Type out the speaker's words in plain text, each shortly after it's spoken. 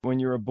when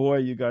you were a boy,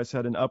 you guys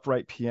had an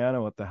upright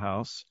piano at the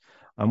house.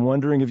 I'm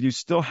wondering if you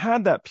still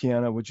had that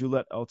piano, would you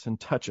let Elton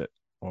touch it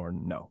or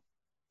no?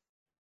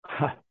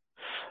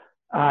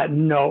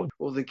 No.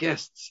 All the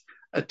guests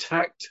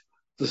attacked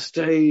the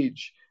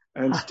stage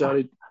and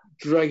started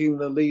dragging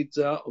the leads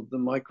out of the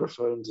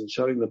microphones and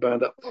shutting the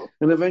band up.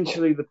 And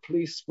eventually the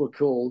police were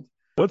called.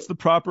 What's the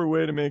proper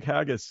way to make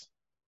haggis?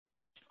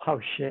 Oh,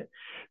 shit.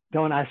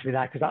 Don't ask me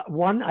that because,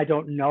 one, I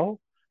don't know.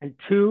 And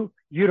two,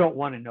 you don't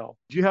want to know.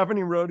 Do you have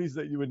any roadies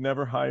that you would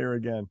never hire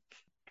again?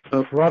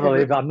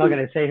 Probably, but I'm not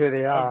going to say who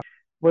they are.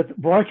 With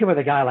working with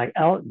a guy like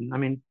Elton, I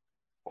mean,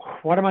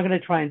 what am I going to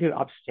try and do?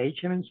 Upstage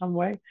him in some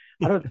way?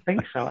 I don't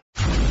think so.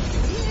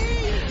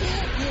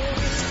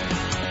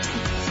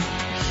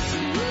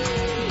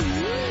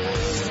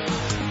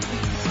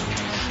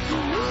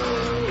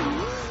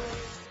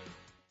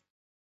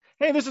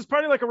 Hey, this is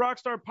Party Like a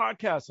Rockstar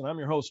podcast, and I'm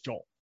your host,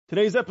 Joel.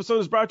 Today's episode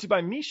is brought to you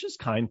by Misha's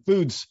Kind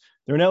Foods.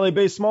 They're an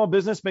LA-based small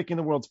business making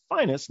the world's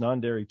finest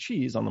non-dairy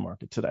cheese on the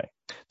market today.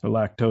 They're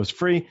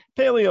lactose-free,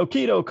 paleo,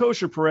 keto,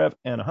 kosher, Parev,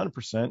 and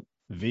 100%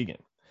 vegan.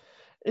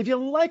 If you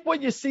like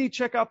what you see,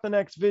 check out the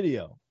next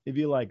video. If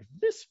you like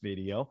this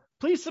video,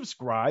 please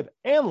subscribe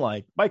and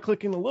like by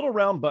clicking the little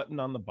round button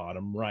on the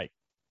bottom right.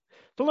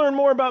 To learn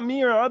more about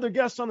me or other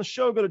guests on the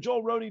show, go to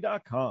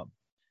joelroadie.com.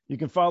 You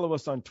can follow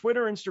us on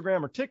Twitter,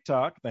 Instagram, or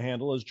TikTok. The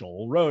handle is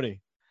Joel Roadie.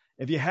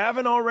 If you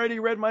haven't already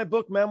read my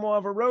book, Memoir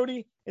of a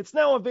Roadie, it's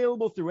now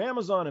available through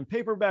Amazon and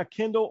paperback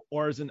Kindle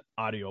or as an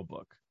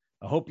audiobook.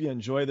 I hope you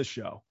enjoy the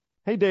show.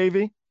 Hey,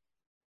 Davey.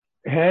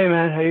 Hey,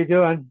 man. How you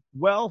doing?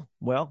 Well.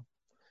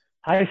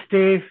 Hi,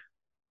 Steve.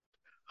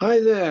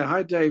 Hi there.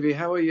 Hi, Davey.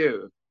 How are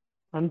you?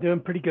 I'm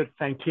doing pretty good,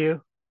 thank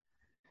you.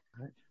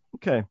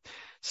 Okay.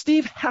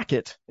 Steve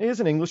Hackett is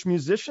an English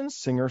musician,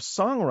 singer,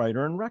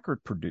 songwriter, and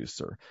record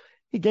producer.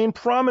 He gained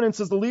prominence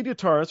as the lead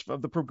guitarist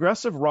of the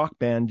progressive rock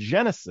band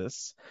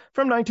Genesis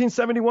from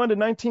 1971 to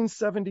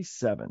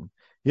 1977.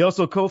 He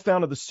also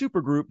co-founded the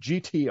Supergroup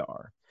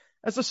GTR.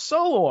 As a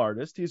solo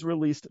artist, he's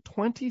released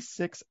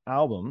 26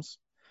 albums,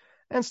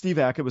 and Steve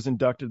Hackett was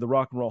inducted to the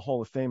Rock and Roll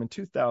Hall of Fame in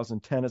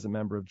 2010 as a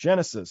member of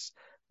Genesis.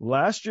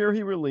 Last year,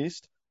 he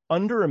released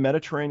Under a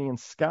Mediterranean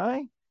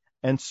Sky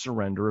and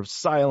Surrender of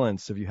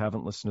Silence. If you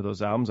haven't listened to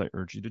those albums, I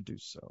urge you to do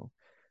so.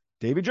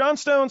 Davey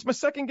Johnstone's my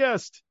second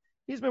guest.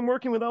 He's been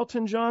working with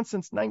Elton John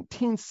since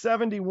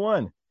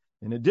 1971.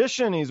 In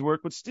addition, he's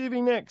worked with Stevie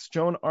Nicks,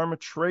 Joan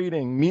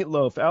Armatrading,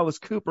 Meatloaf, Alice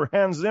Cooper,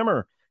 Hans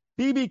Zimmer,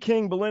 B.B.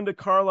 King, Belinda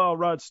Carlisle,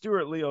 Rod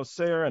Stewart, Leo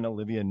Sayer, and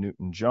Olivia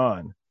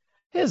Newton-John.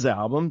 His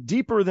album,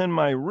 Deeper Than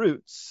My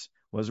Roots,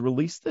 was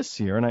released this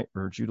year, and I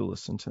urge you to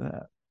listen to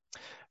that.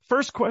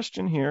 First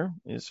question here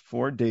is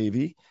for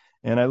Davey.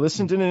 And I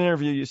listened to an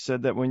interview. You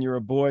said that when you were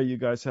a boy, you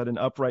guys had an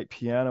upright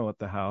piano at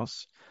the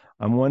house.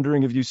 I'm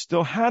wondering if you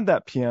still had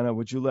that piano,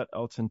 would you let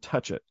Elton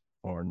touch it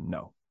or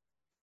no?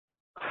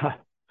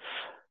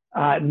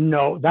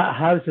 No, that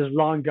house is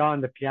long gone.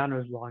 The piano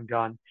is long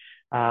gone.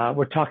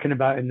 We're talking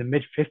about in the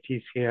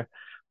mid-50s here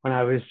when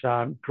I was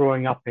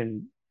growing up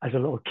as a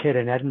little kid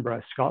in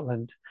Edinburgh,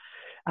 Scotland.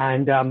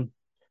 And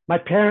my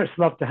parents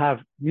loved to have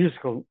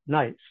musical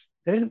nights.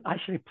 They didn't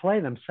actually play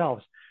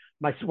themselves.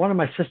 One of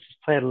my sisters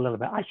played a little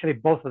bit. Actually,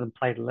 both of them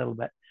played a little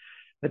bit.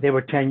 But they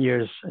were 10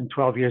 years and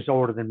 12 years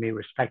older than me,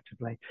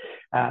 respectively.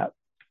 But,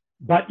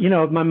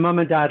 my mom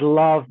and dad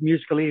loved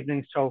musical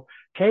evenings. So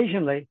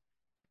occasionally,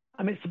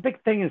 it's a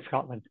big thing in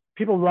Scotland.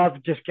 People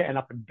love just getting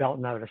up and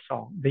belting out a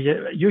song.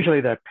 Usually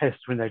they're pissed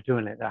when they're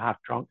doing it. They're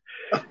half drunk.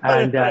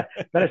 And but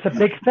it's a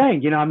big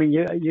thing.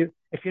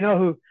 If you know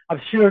who, I'm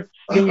sure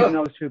Steve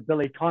knows who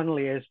Billy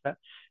Connolly is, but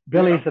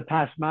Billy's the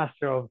past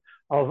master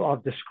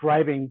of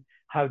describing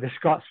how the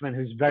Scotsman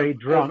who's very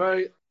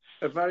drunk.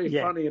 A very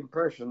funny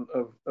impression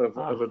of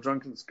a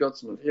drunken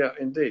Scotsman. Yeah,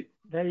 indeed.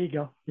 There you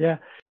go. Yeah.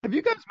 Have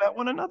you guys met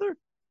one another?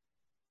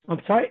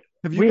 I'm sorry?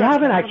 We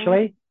haven't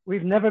actually.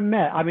 We've never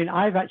met.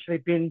 I've actually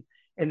been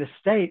in the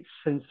States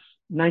since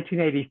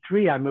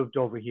 1983. I moved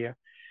over here.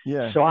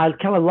 Yeah. So I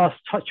kind of lost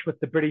touch with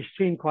the British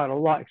scene quite a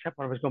lot, except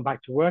when I was going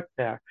back to work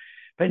there.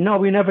 But no,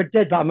 we never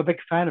did. But I'm a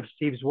big fan of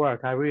Steve's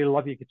work. I really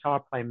love your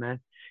guitar playing, man.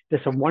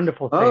 There's some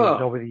wonderful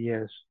things over the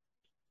years.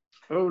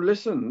 Oh,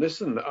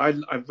 listen.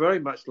 I very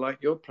much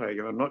like your playing,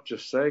 and I'm not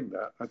just saying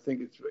that. I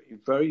think it's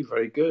very,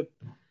 very good.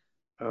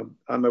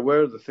 I'm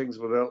aware of the things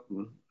with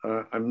Elton.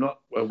 I'm not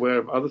aware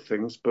of other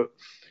things, but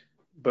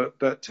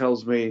that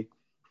tells me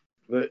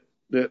that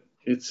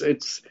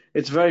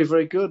it's very,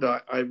 very good.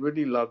 I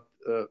really loved,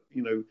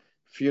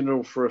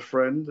 Funeral for a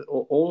Friend,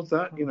 all of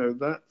that.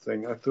 That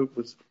thing I thought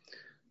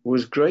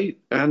was great,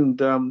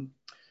 and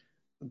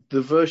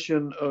the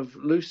version of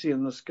Lucy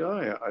in the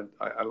Sky,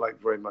 I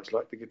like very much,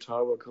 like the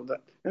guitar work on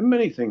that, and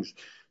many things.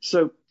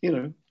 So,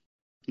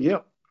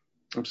 yeah,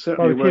 I'm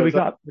certainly aware of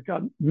that. We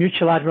got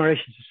Mutual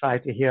Admiration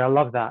Society here. I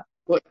love that.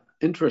 What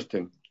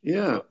interesting.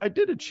 Yeah. I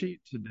did a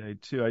cheat today,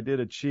 too. I did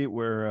a cheat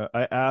where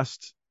I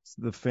asked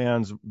the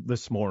fans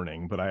this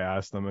morning, but I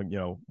asked them,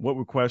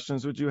 what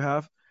questions would you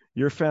have?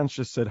 Your fans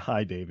just said,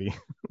 hi, Davey.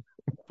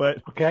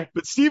 But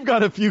Steve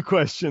got a few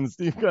questions.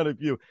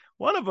 What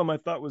One of them I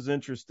thought was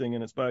interesting,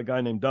 and it's by a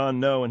guy named Don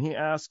No, and he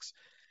asks,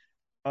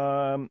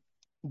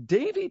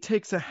 Davey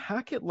takes a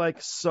Hackett-like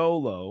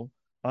solo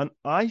on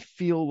I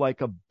Feel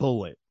Like a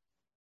Bullet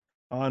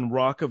on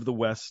Rock of the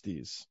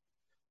Westies.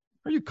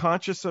 Are you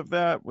conscious of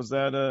that? Was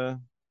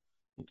that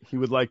he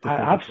would like to think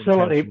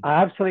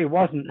I absolutely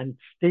wasn't, and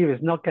Steve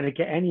is not going to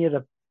get any of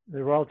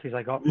the royalties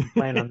I got from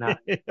playing on that.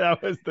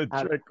 That was the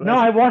trick. No,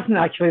 I wasn't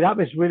actually. That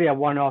was really a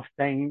one-off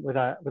thing with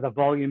a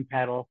volume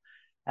pedal,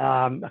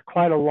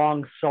 quite a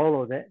long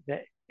solo.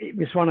 That it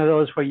was one of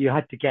those where you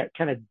had to get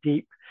kind of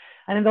deep.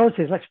 And in those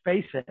days, let's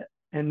face it,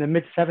 in the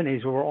mid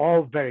 '70s, we were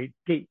all very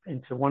deep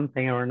into one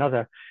thing or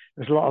another.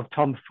 There's a lot of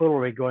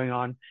tomfoolery going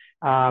on.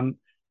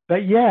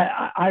 But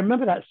yeah, I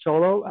remember that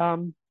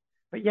solo.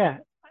 But yeah,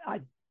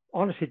 I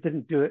honestly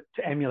didn't do it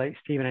to emulate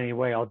Steve in any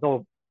way,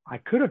 although I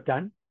could have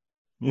done.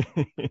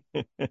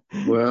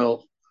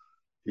 Well,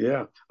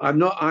 yeah, I'm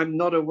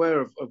not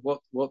aware of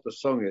what the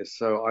song is,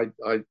 so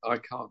I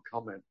can't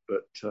comment.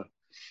 But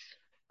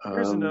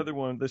here's another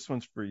one. This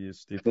one's for you,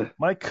 Steve.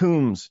 Mike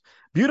Coombs,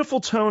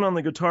 beautiful tone on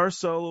the guitar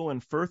solo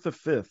and Firth of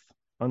Fifth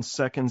on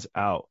Seconds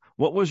Out.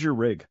 What was your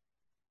rig?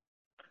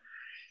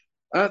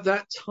 At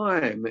that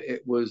time,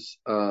 it was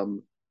a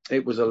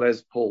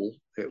Les Paul.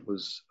 It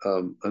was a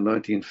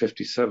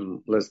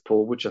 1957 Les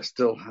Paul, which I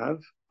still have.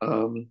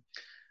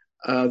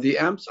 The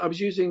amps, I was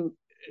using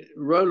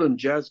Roland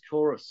Jazz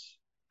Chorus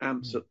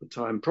amps at the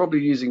time,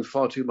 probably using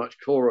far too much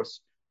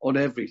chorus on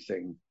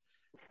everything.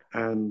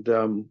 And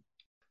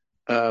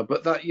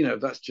but that,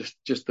 that's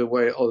just the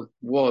way it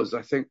was.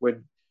 I think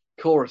when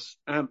chorus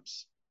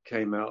amps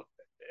came out,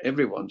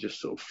 everyone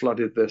just sort of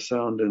flooded their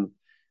sound in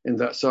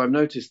that. So I've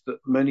noticed that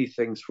many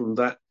things from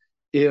that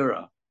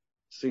era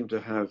seem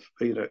to have,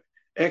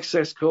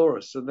 excess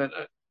chorus. And then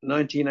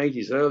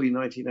 1980s, early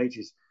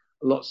 1980s,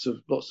 lots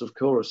of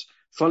chorus.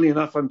 Funnily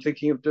enough, I'm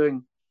thinking of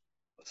doing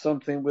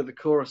something with the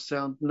chorus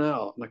sound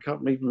now, and I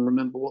can't even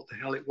remember what the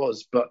hell it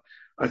was, but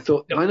I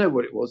thought I know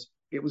what it was.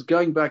 It was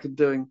going back and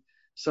doing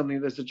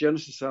something. There's a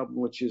Genesis album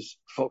which is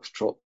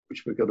Foxtrot,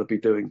 which we're going to be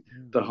doing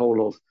the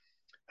whole of,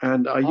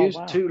 and I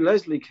used two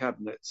Leslie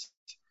cabinets.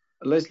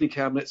 Leslie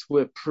cabinets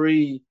were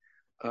pre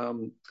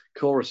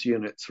chorus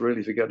units,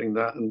 really forgetting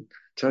that. And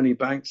Tony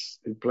Banks,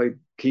 who played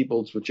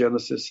keyboards with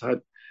Genesis,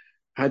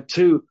 had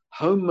two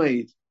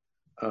homemade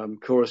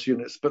chorus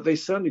units, but they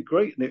sounded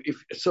great. And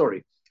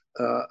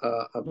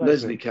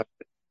Leslie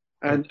cabinet.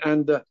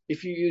 And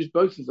if you use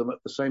both of them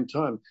at the same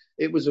time,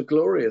 it was a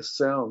glorious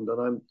sound.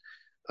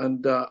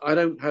 And I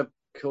don't have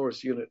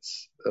chorus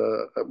units.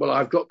 Well,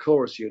 I've got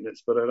chorus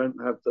units, but I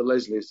don't have the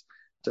Leslies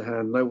to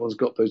hand. No one's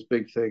got those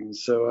big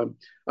things, so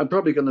I'm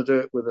probably going to do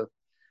it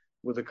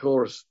with a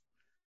chorus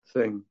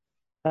thing.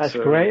 That's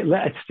great,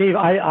 Steve.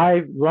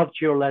 I loved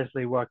your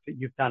Leslie work that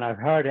you've done. I've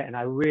heard it, and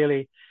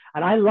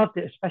I loved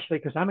it, especially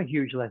because I'm a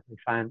huge Leslie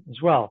fan as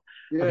well.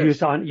 Yes. I've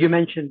used on. You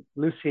mentioned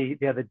Lucy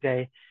the other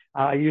day.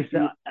 I used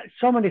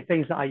so many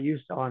things that I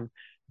used on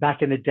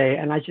back in the day,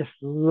 and I just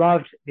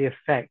loved the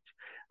effect.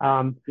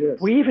 Yes.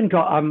 We even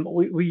got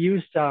we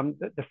used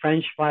the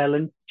French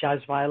jazz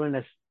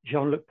violinist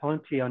Jean-Luc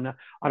Ponty on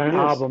an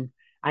album,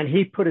 and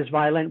he put his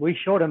violin. We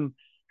showed him,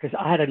 because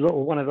I had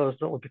one of those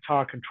little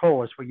guitar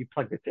controllers where you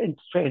plug it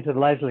straight into the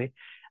Leslie,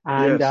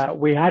 and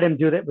we had him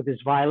do that with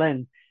his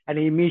violin, and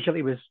he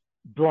immediately was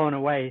blown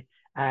away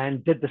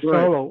and did the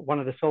solo, one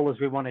of the solos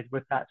we wanted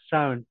with that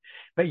sound.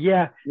 But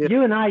you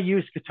and I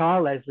used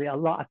guitar Leslie a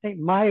lot. I think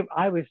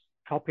I was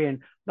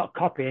not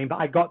copying, but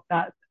I got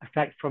that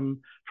effect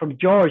from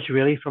George,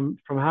 really, from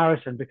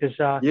Harrison, because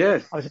I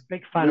was a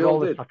big fan of all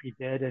the stuff he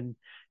did. And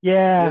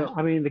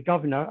I mean, the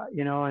Governor,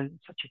 and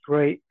such a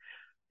great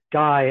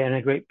guy and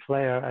a great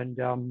player.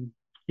 And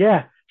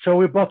so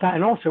we both that,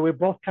 and also we're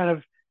both kind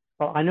of,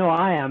 well, I know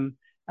I am,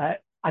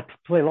 I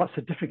play lots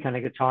of different kind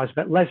of guitars,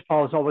 but Les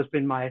Paul has always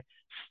been my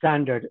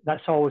standard.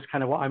 That's always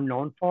kind of what I'm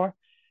known for.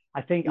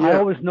 I think I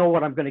always know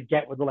what I'm going to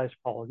get with the Les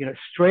Paul.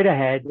 Straight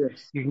ahead,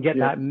 you can get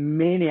that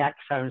maniac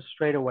sound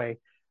straight away.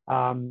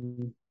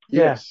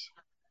 Yes.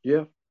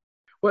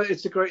 Well,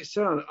 it's a great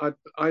sound.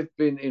 I've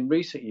been in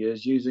recent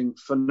years using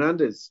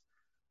Fernandez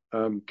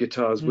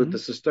guitars with the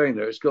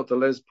sustainer. It's got the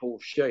Les Paul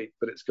shape,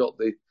 but it's got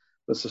the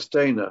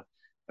sustainer,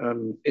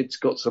 and it's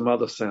got some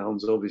other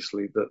sounds,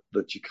 obviously,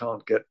 that you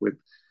can't get with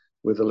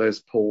the Les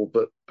Paul.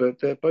 But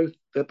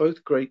they're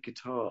both great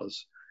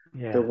guitars.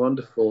 Yeah. They're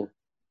wonderful.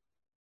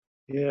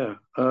 Yeah.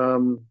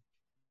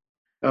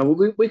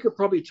 We could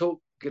probably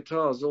talk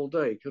guitars all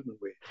day, couldn't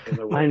we?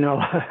 I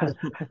know.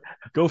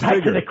 Go figure.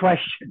 Back to the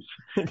questions.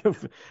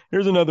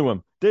 Here's another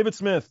one. David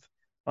Smith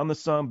on the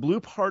song Blue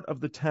Part of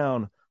the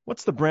Town.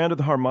 What's the brand of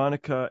the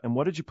harmonica, and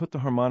what did you put the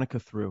harmonica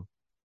through?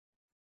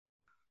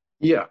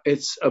 Yeah,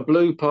 it's a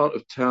Blue Part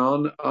of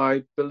Town.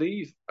 I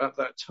believe at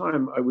that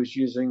time I was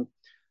using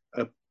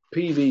a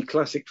PV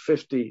Classic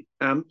 50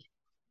 amp,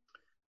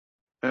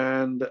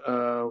 and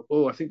I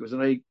think it was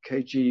an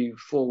AKG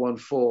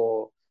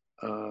 414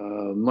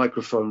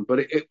 microphone, but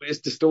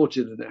it's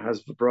distorted and it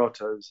has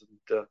vibratos,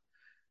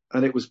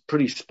 and it was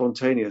pretty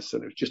spontaneous,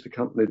 and it was just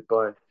accompanied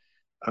by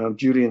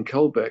Julian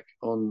Colbeck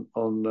on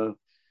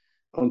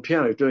on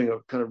piano doing a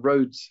kind of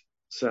Rhodes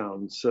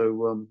sound.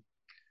 So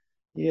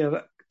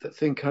yeah, that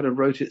thing kind of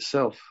wrote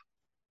itself.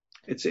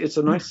 It's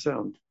a nice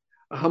sound.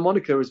 A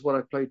harmonica is what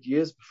I played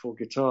years before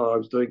guitar. I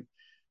was doing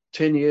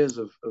 10 years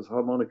of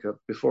harmonica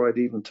before I'd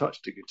even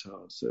touched a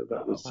guitar. So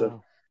that was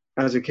Wow.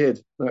 as a kid,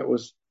 that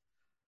was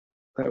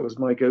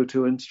my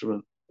go-to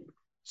instrument.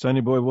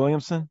 Sonny Boy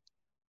Williamson?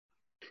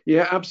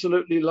 Yeah,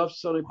 absolutely love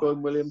Sonny Boy So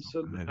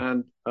Williamson, good.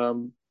 and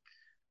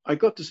I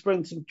got to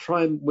spend some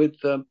time with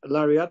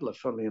Larry Adler,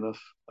 funnily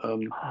enough,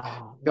 Oh,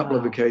 a couple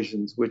of wow.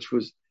 occasions, which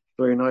was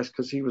very nice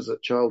because he was a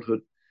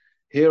childhood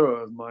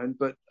hero of mine.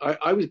 But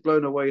I was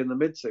blown away in the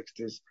mid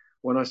 '60s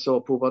when I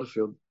saw Paul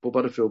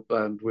Butterfield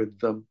band with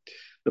the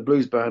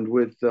blues band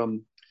with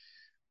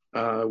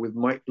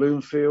Mike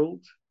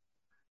Bloomfield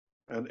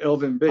and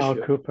Elvin Al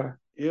Bishop. Cooper.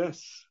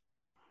 Yes,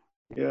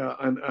 yeah,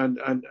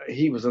 and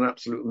he was an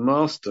absolute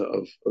master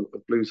of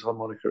blues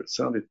harmonica.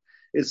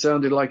 It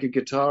sounded like a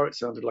guitar. It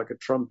sounded like a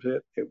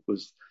trumpet. It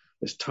was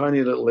this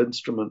tiny little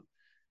instrument.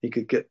 He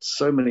could get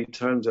so many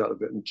tones out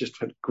of it, and just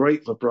had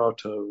great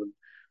vibrato and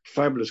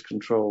fabulous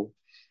control.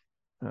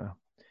 Yeah.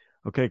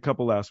 Okay, a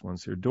couple last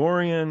ones here.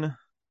 Dorian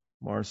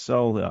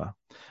Marcella.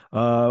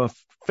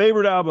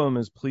 Favorite album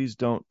is Please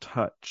Don't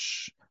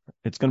Touch.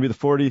 It's going to be the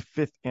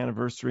 45th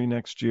anniversary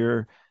next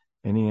year.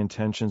 Any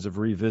intentions of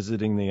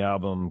revisiting the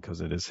album because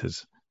it's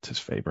his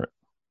favorite?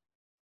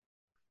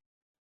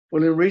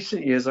 Well, in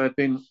recent years, I've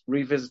been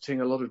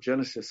revisiting a lot of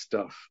Genesis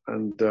stuff,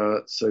 and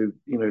so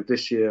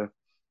this year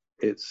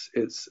it's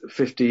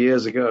 50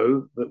 years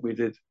ago that we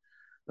did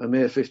a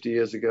mere 50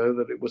 years ago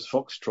that it was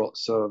Foxtrot.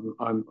 So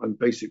I'm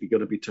basically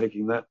going to be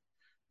taking that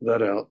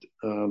out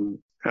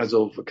as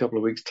of a couple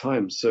of weeks'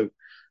 time. So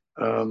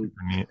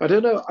I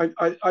don't know.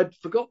 I'd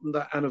forgotten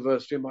that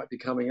anniversary might be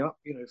coming up.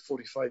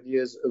 45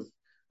 years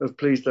of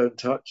Please Don't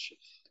Touch.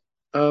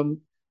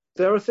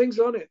 There are things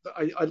on it that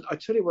I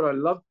tell you what I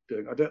love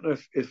doing. I don't know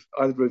if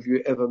either of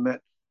you ever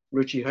met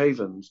Richie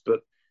Havens,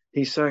 but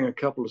he sang a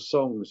couple of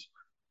songs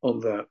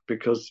on that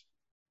because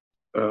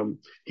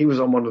he was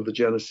on one of the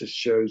Genesis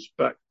shows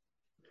back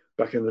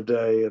in the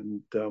day,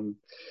 and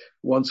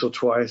once or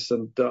twice,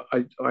 and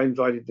I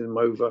invited him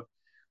over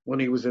when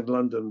he was in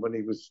London when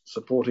he was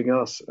supporting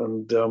us,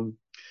 and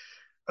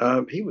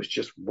he was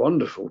just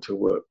wonderful to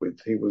work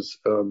with. He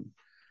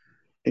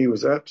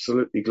was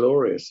absolutely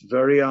glorious,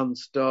 very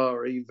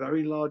unstarry,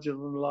 very larger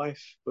than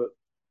life, but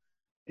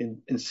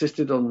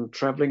insisted on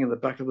traveling in the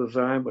back of the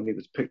van when he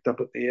was picked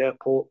up at the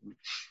airport.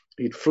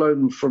 He'd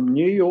flown from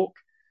New York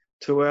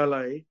to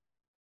LA,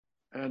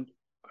 and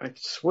I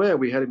swear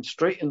we had him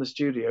straight in the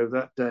studio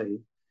that day,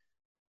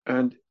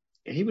 and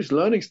he was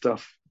learning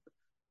stuff.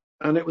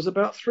 And it was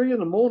about 3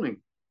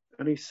 a.m,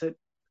 and he said,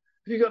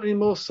 "Have you got any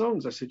more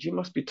songs?" I said, "You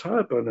must be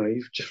tired by now.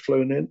 You've just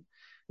flown in." And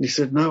he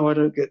said, "No, I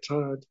don't get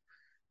tired."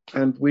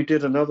 And we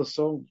did another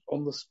song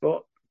on the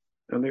spot,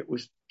 and it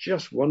was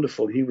just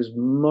wonderful. He was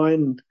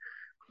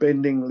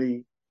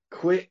mind-bendingly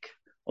quick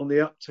on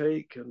the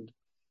uptake, and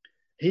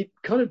he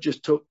kind of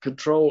just took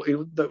control.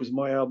 Even though it was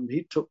my album,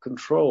 he took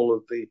control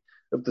of the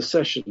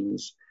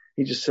sessions.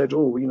 He just said,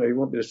 "Oh, you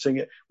want me to sing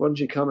it? Why don't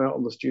you come out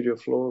on the studio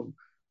floor and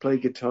play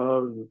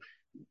guitar?" And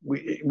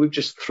we're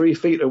just 3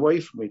 feet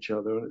away from each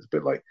other, and it's a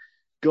bit like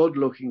God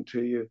looking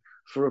to you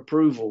for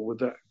approval with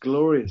that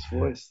glorious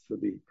voice that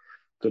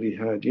he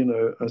had.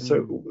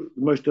 So the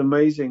most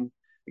amazing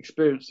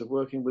experience of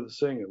working with a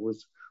singer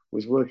was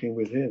working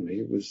with him.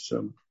 He was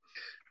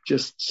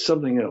just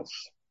something else.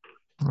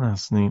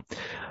 That's neat.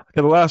 Okay,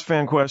 the last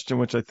fan question,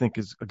 which I think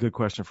is a good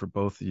question for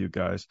both of you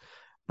guys.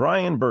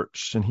 Brian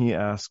Birch, and he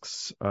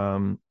asks,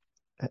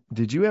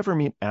 did you ever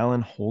meet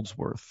Alan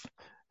Holdsworth,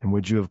 and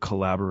would you have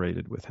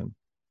collaborated with him?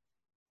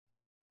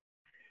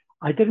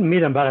 I didn't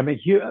meet him, but I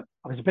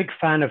was a big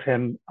fan of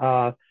him.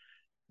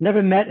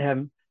 Never met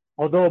him,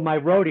 although my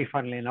roadie,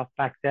 funnily enough,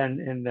 back then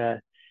in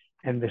the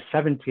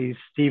 70s,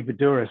 Steve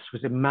Hackett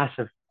was a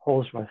massive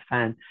Holdsworth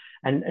fan,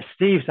 and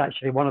Steve's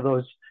actually one of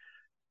those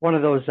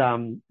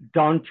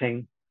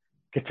daunting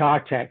guitar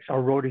techs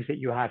or roadies that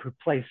you have who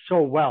plays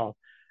so well,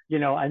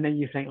 and then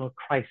you think, oh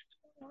Christ,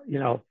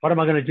 what am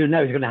I going to do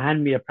now? He's going to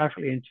hand me a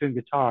perfectly in tune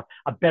guitar.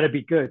 I better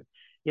be good,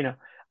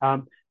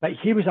 but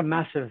he was a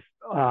massive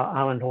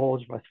Alan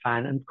Holdsworth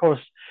fan. And of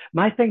course,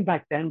 my thing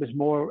back then was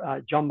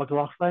more John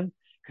McLaughlin,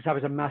 because I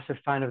was a massive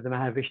fan of the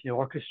Mahavishnu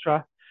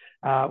Orchestra.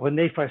 When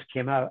they first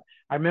came out,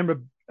 I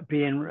remember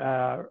being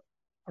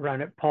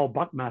around at Paul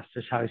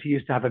Buckmaster's house. He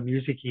used to have a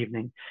music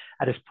evening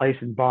at his place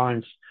in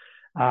Barnes.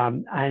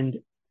 And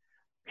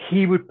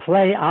he would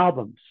play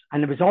albums,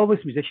 and there was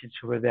always musicians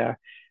who were there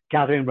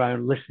gathering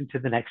around listening to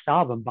the next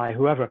album by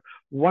whoever.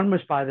 One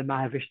was by the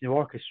Mahavishnu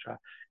Orchestra,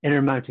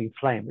 Inner Mounting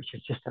Flame, which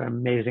is just an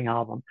amazing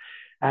album.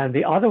 And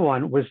the other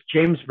one was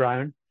James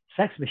Brown,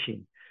 Sex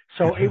Machine.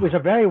 So it was a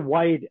very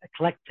wide,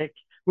 eclectic.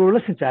 We were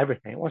listening to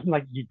everything. It wasn't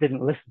like you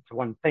didn't listen to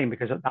one thing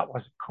because that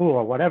wasn't cool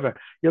or whatever.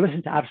 You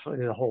listened to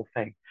absolutely the whole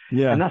thing.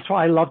 Yeah. And that's what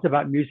I loved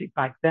about music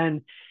back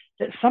then.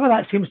 Some of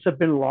that seems to have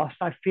been lost,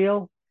 I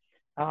feel.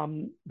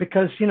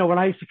 Because, when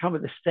I used to come to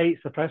the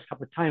States the first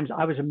couple of times,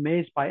 I was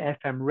amazed by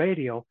FM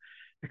radio,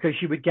 because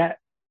you would get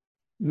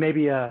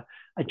maybe a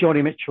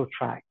Joni Mitchell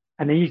track,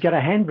 and then you'd get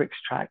a Hendrix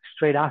track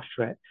straight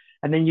after it,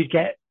 and then you'd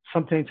get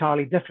something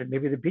entirely different,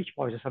 maybe the Beach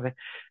Boys or something.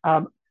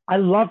 I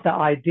love that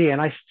idea,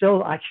 and I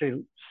still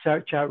actually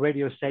search out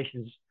radio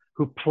stations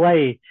who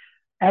play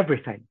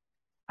everything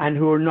and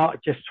who are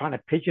not just trying to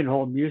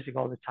pigeonhole music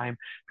all the time.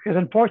 Because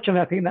unfortunately,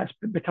 I think that's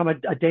become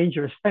a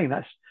dangerous thing.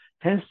 That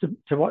tends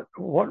to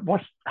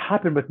what's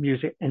happened with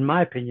music, in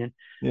my opinion,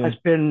 has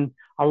been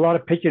a lot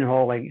of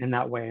pigeonholing in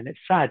that way, and it's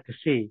sad to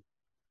see.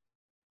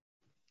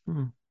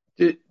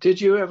 Did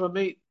you ever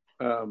meet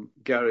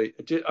Gary?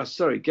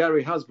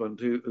 Gary Husband,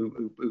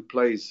 who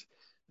plays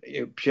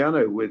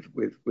piano with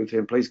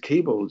him, plays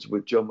keyboards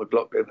with John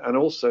McLaughlin, and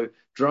also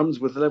drums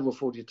with Level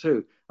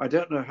 42. I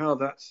don't know how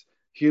that's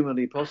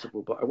humanly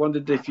possible, but I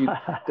wondered if you,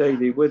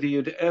 Davey, whether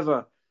you'd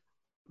ever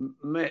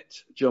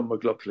met John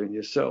McLaughlin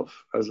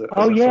yourself as a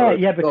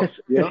because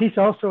he's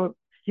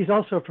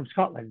also from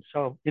Scotland,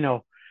 so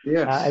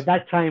at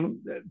that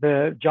time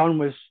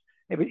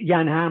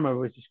Jan Hammer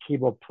was his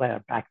keyboard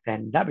player back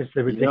then. That was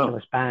the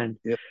Ridiculous band.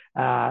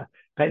 But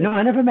no,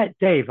 I never met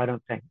Dave, I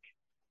don't think.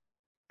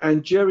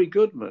 And Jerry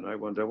Goodman, I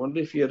wonder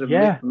if you had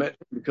met him,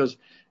 because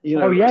such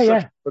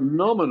a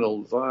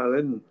phenomenal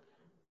violin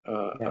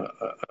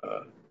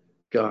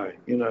guy.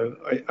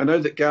 I know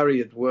that Gary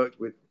had worked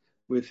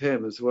with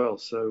him as well.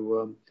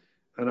 So,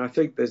 and I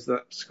think there's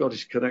that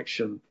Scottish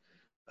connection.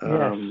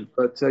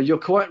 But you're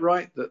quite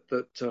right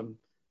that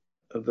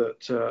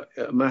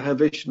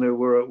Mahavishnu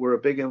were a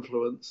big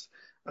influence.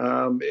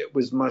 It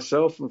was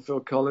myself and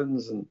Phil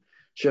Collins and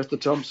Chester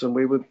Thompson.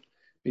 We would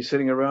be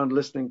sitting around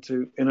listening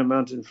to Inner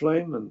Mountain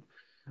Flame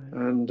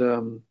and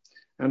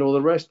all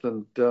the rest.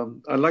 And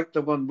I liked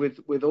the one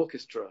with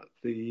orchestra.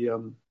 The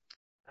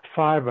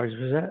Firebirds,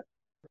 was it?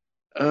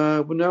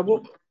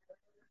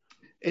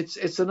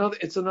 It's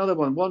another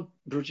one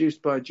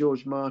produced by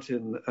George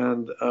Martin,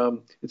 and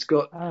it's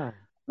got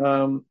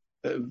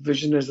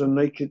Vision as a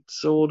Naked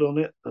Sword on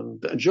it,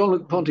 and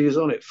Jean-Luc Ponty is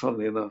on it,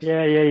 funnily enough.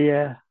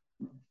 I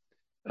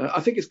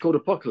think it's called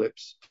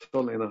Apocalypse,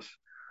 funnily enough.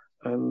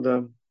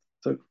 And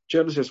so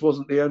Genesis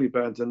wasn't the only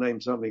band to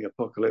name something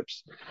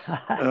Apocalypse.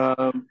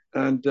 That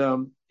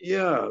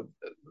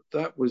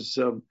was,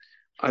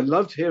 I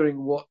loved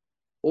hearing what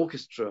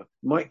orchestra,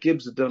 Mike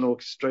Gibbs had done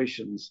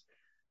orchestrations.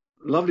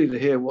 Lovely to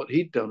hear what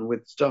he'd done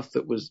with stuff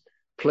that was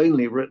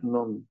plainly written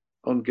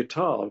on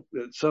guitar,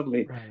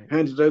 suddenly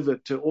handed over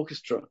to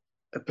orchestra,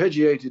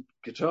 arpeggiated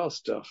guitar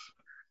stuff,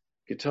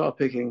 guitar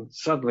picking,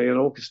 suddenly an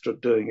orchestra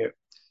doing it.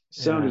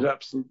 Sounded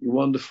absolutely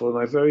wonderful, and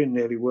I very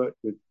nearly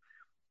worked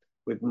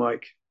with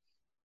Mike.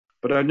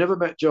 But I never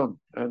met John,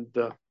 and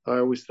I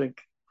always think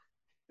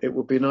it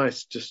would be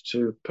nice just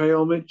to pay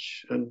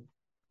homage, and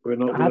we're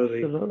not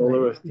worthy. All the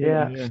rest.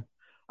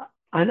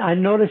 And I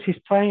noticed he's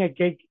playing a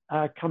gig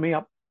coming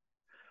up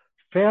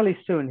fairly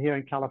soon here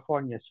in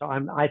California. So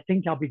I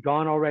think I'll be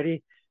gone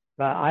already,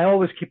 but I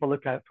always keep a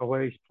lookout for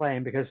where he's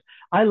playing, because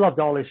I loved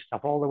all his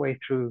stuff all the way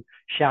through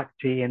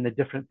Shakti and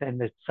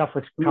the stuff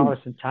with Carlos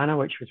Santana,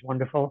 which was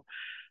wonderful.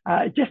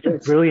 Just a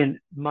brilliant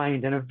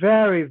mind, and a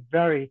very,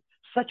 very,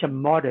 such a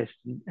modest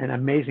and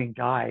amazing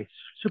guy.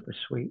 Super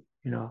sweet,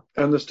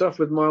 And the stuff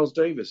with Miles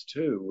Davis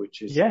too,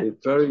 which is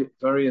very,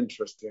 very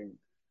interesting.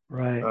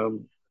 Right.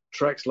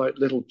 Tracks like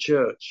Little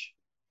Church,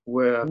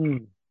 where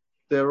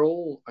they're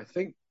all, I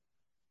think,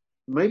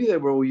 maybe they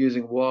were all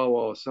using wah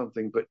wah or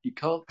something, but you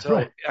can't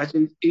tell. As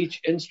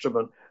each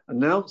instrument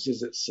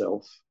announces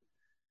itself,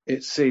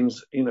 it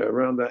seems,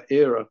 around that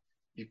era,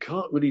 you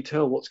can't really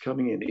tell what's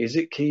coming in. Is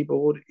it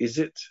keyboard? Is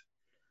it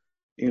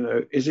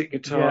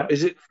guitar?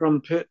 Is it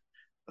trumpet?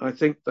 I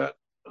think that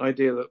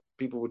idea that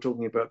people were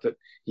talking about, that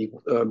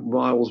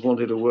Miles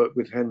wanted to work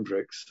with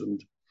Hendrix, and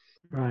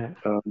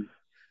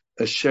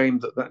a shame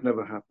that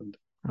never happened.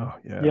 Oh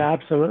yeah. Yeah,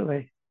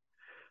 absolutely.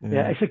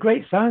 Yeah, it's a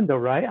great sound though,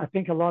 right? I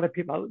think a lot of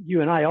people,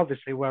 you and I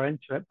obviously were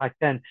into it back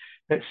then,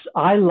 but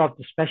I loved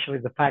especially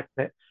the fact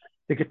that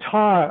the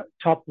guitar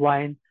top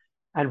line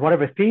and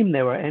whatever theme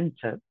they were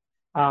into,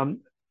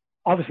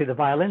 obviously the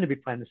violin would be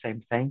playing the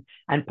same thing,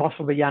 and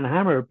possibly Jan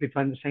Hammer would be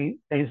playing the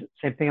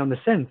same thing on the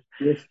synth.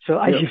 Yes. So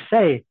as you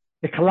say,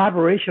 the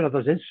collaboration of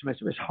those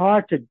instruments, it was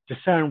hard to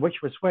discern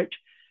which was which,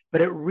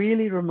 but it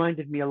really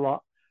reminded me a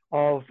lot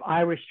of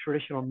Irish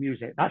traditional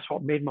music. That's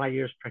what made my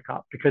ears prick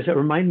up, because it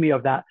reminded me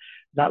of that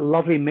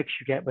lovely mix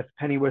you get with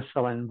penny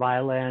whistle and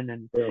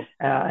violin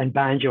and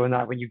banjo and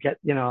that, when you get,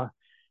 so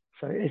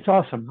it's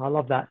awesome. I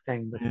love that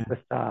thing with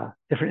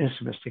different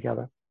instruments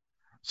together.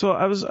 So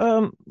I was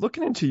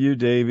looking into you,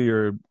 Davey,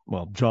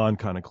 John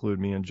kind of clued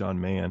me in,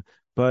 John Mann,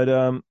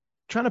 but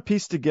trying to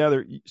piece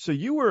together. So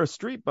you were a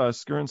street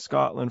busker in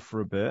Scotland for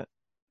a bit,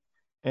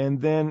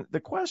 and then the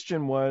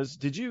question was,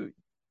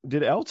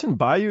 did Elton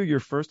buy you your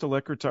first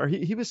electric guitar?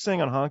 He was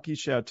saying on Honky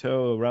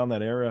Chateau around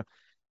that era,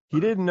 he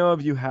didn't know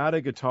if you had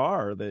a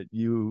guitar that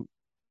you.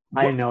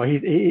 I know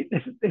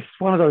it's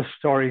one of those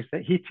stories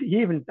that he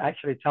even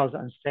actually tells it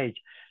on stage.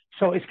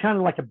 So it's kind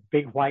of like a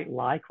big white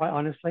lie, quite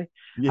honestly.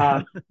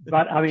 Yeah.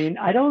 But I mean,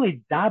 I'd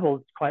only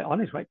dabbled, quite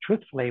honestly, quite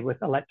truthfully,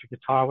 with electric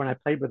guitar when I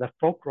played with a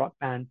folk rock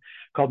band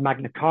called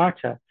Magna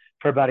Carta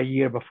for about a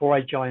year before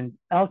I joined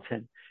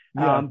Elton.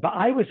 Yeah. But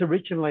I was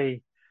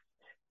originally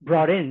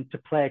brought in to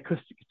play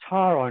acoustic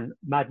guitar on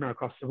Madman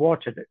Across the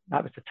Water.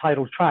 That was the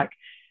title track.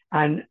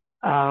 And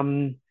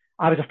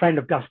I was a friend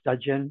of Gus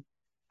Dudgeon,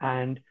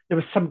 and there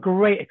was some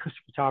great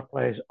acoustic guitar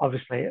players,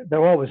 obviously.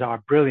 There always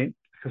are brilliant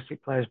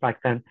acoustic players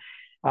back then.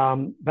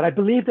 But I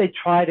believe they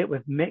tried it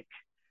with Mick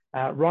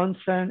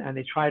Ronson, and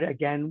they tried it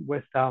again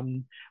with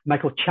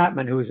Michael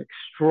Chapman, who was an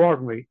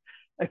extraordinary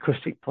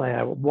acoustic player,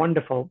 a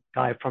wonderful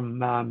guy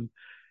from,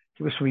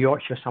 he was from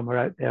Yorkshire somewhere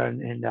out there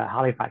in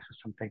Halifax or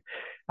something.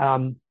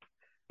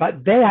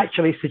 But they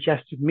actually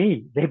suggested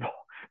me.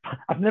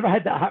 I've never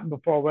had that happen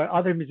before, where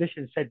other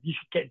musicians said, you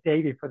should get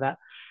Davey for that.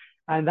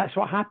 And that's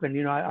what happened.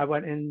 You know, I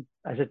went in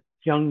as a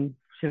young,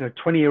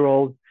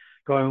 20-year-old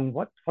going,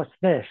 what's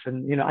this?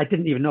 And, I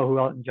didn't even know who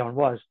Elton John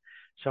was.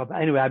 So,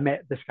 but anyway, I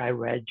met this guy,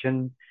 Reg,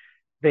 and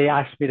they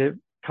asked me to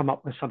come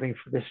up with something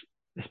for this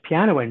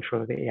piano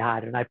intro that he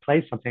had. And I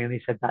played something, and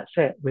he said, that's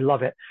it. We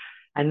love it.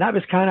 And that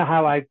was kind of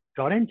how I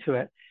got into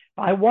it.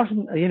 But I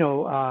wasn't,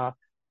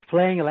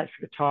 playing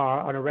electric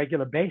guitar on a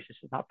regular basis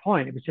at that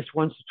point. It was just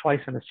once or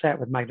twice in a set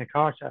with Magna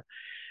Carta.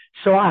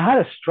 So I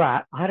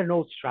had an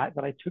old Strat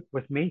that I took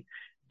with me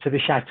to the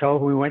chateau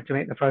when we went to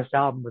make the first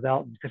album with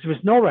Elton, because there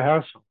was no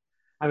rehearsal.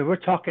 I mean, we're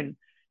talking,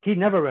 he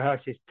never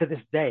rehearses to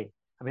this day.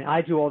 I mean,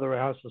 I do all the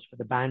rehearsals for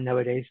the band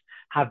nowadays,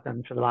 have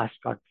done for the last,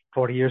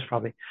 40 years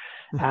probably.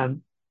 But,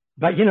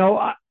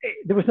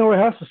 there was no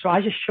rehearsal. So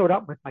I just showed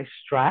up with my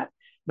Strat,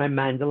 my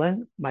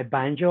mandolin, my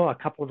banjo, a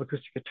couple of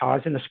acoustic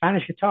guitars, and a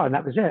Spanish guitar, and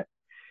that was it.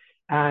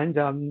 And,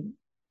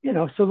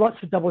 so lots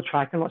of double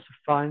tracking, lots of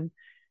fun.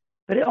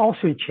 But it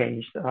also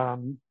changed.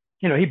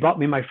 He bought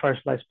me my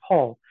first Les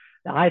Paul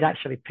that I'd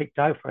actually picked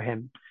out for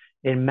him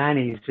in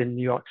Manny's in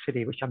New York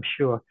City, which I'm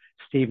sure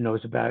Steve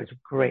knows about. It's a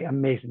great,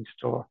 amazing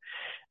store.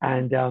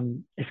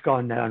 And it's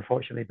gone now,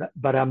 unfortunately.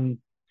 But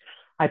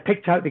I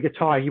picked out the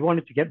guitar. He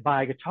wanted to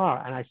buy a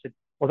guitar. And I said,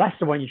 well, that's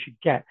the one you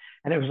should get.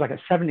 And it was like a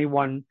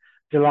 71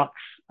 Deluxe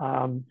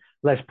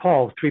Les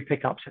Paul, 3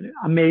 pickups, and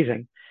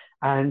amazing.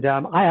 And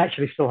I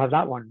actually still have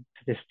that one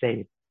to this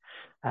day.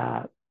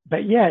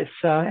 But yeah,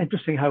 it's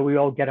interesting how we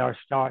all get our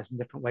starts in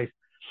different ways.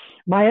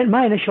 My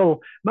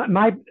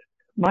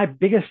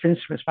biggest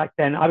instruments back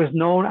then, I was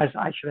known as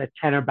actually a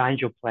tenor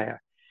banjo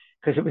player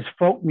because it was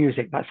folk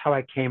music. That's how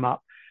I came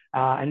up.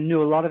 And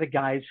knew a lot of the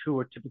guys who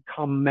were to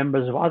become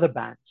members of other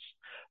bands,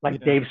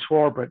 like Dave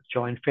Swarbrick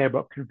joined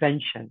Fairbrook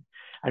Convention,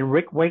 and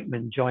Rick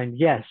Wakeman joined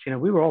Yes.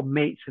 We were all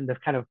mates in the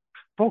kind of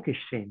folkish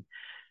scene.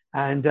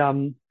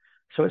 And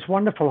so it's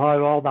wonderful how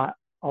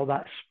all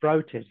that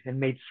sprouted and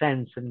made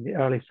sense in the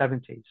early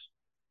 70s.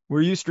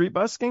 Were you street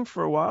busking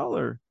for a while,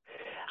 or?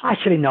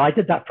 Actually, no, I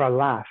did that for a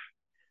laugh.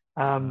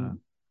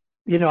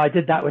 I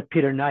did that with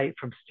Peter Knight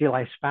from Steel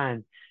Eye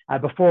Span.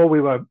 Before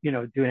we were,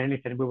 doing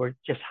anything, we were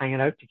just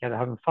hanging out together,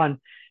 having fun.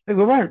 But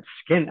we weren't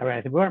skint or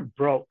anything. We weren't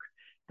broke.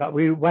 But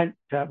we went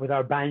with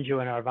our banjo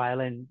and our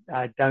violin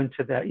down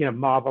to the,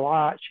 Marble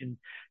Arch and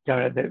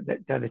down at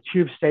the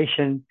tube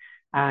station.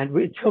 And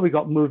until we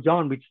got moved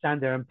on, we'd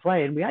stand there and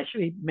play. And we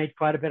actually made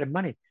quite a bit of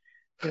money.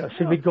 So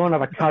we'd go and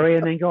have a curry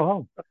and then go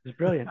home. It was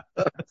brilliant.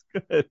 That's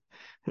good.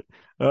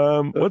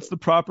 What's the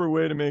proper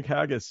way to make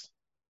haggis?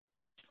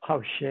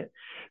 Oh, shit.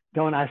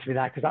 Don't ask me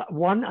that, because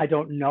one, I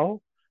don't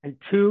know. And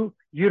two,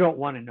 you don't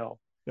want to know.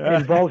 It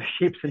involves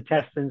sheep's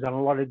intestines and a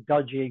lot of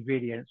dodgy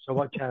ingredients. So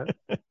watch out.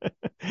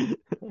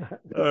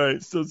 All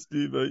right. So,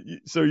 Steve,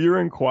 so you're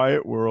in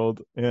Quiet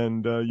World,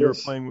 and you're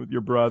playing with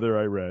your brother,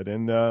 I read.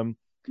 And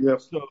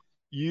so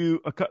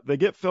they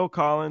get Phil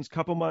Collins,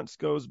 couple months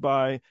goes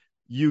by,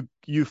 you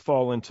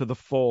fall into the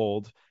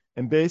fold,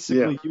 and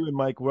basically you and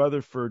Mike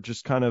Rutherford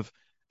just kind of,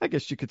 I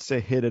guess you could say,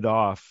 hit it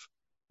off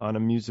on a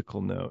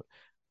musical note.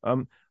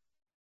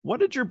 What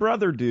did your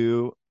brother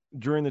do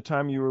during the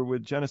time you were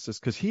with Genesis?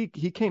 Because he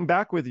came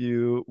back with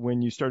you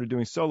when you started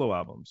doing solo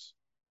albums.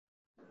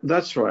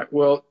 That's right.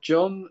 Well,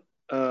 John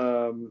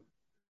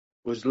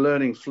was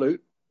learning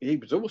flute. He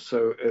was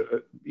also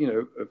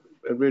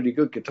a really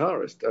good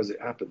guitarist, as it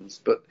happens.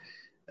 But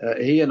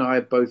he and I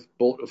both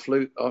bought a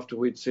flute after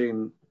we'd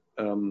seen.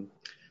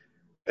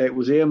 It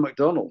was Ian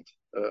MacDonald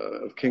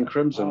of King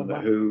Crimson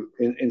who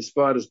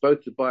inspired us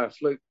both to buy a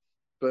flute.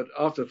 But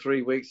after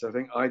 3 weeks, I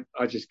think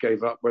I just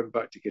gave up, went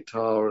back to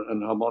guitar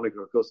and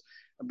harmonica, of course.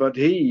 But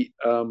he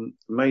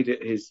made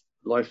it his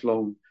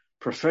lifelong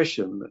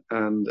profession.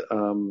 And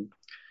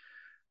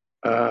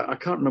I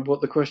can't remember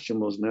what the question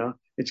was now.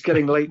 It's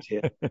getting late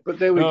here. But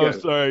there we go.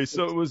 Sorry.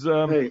 So it was...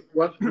 hey,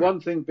 one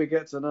thing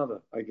begets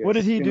another, I guess. What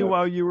did he do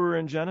while you were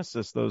in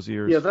Genesis those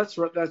years? Yeah, that's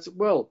right.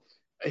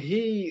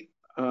 He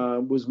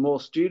was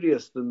more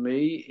studious than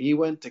me. He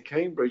went to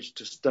Cambridge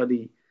to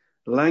study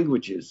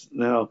languages.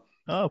 Now...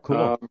 Oh,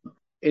 cool.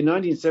 In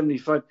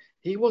 1975,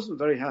 he wasn't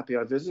very happy.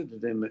 I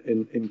visited him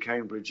in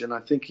Cambridge, and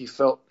I think he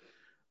felt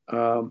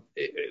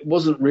it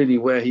wasn't really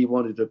where he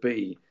wanted to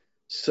be.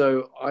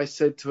 So I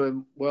said to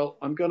him, well,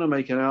 I'm going to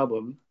make an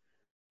album.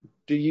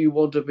 Do you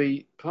want to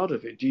be part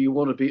of it? Do you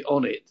want to be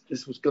on it?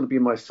 This was going to be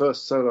my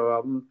first solo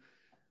album.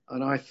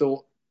 And I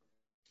thought,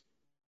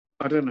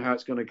 I don't know how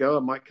it's going to go. I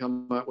might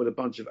come out with a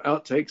bunch of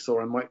outtakes,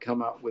 or I might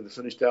come out with a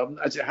finished album.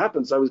 As it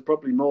happens, I was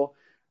probably more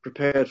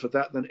prepared for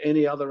that than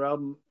any other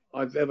album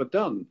I've ever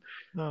done.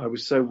 I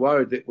was so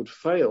worried it would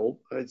fail.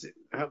 As it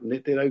happened,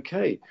 it did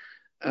okay.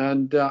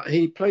 And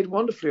he played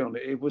wonderfully on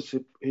it. It was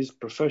his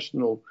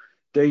professional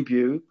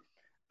debut.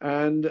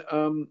 And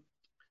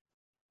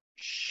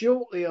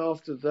shortly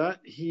after that,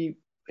 he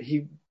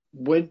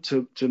went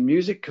to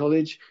music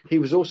college. He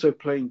was also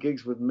playing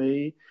gigs with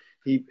me.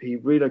 He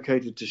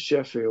relocated to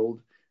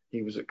Sheffield.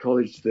 He was at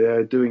college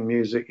there doing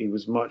music. He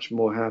was much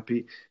more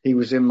happy. He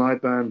was in my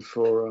band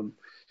for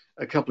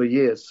a couple of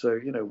years. So,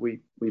 you know,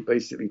 we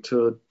basically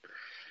toured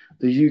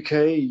the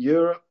UK,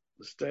 Europe,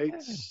 the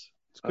States.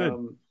 It's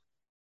good.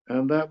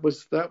 And that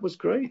was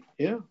great.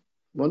 Yeah.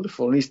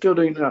 Wonderful. And he's still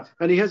doing that.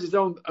 And he has his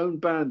own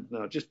band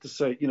now, just to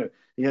say, you know,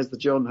 he has the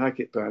John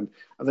Hackett band.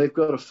 And they've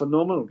got a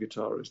phenomenal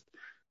guitarist,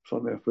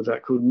 funny enough, with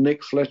that, called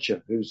Nick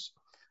Fletcher, who's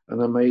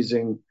an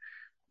amazing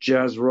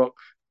jazz rock,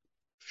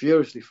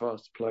 furiously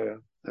fast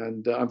player.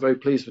 And I'm very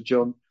pleased for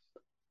John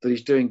that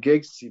he's doing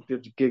gigs. He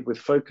did a gig with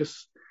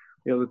Focus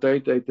the other day.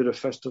 They did a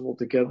festival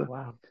together. Oh,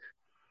 wow.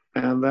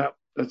 And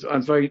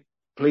I'm very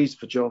pleased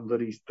for John that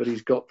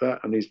he's got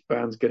that, and his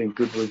band's getting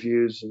good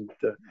reviews, and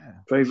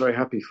very, very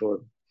happy for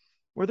him.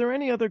 Were there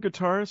any other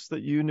guitarists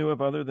that you knew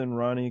of other than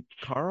Ronnie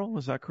Carl?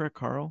 Is that correct,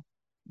 Carl?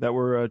 That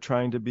were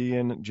trying to be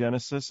in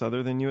Genesis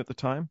other than you at the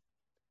time?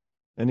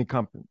 Any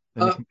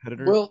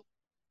competitors? Well,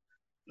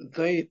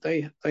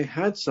 they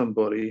had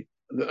somebody.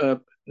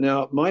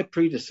 Now, my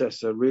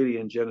predecessor really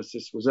in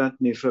Genesis was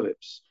Anthony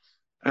Phillips,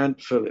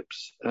 Ant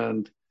Phillips,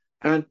 and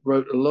Ant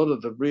wrote a lot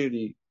of the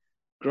really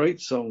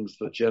great songs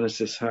that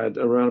Genesis had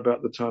around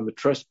about the time of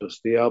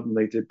Trespass, the album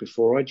they did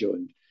before I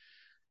joined.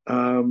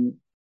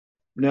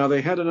 Now,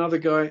 they had another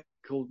guy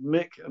called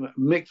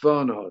Mick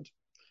Varnard.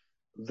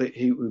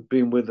 He'd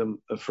been with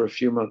them for a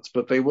few months,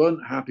 but they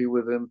weren't happy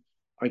with him,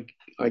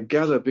 I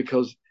gather,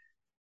 because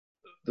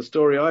the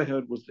story I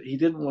heard was that he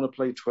didn't want to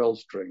play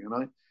 12-string.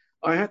 And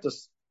I had to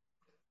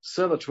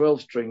sell a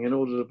 12-string in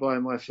order to buy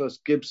my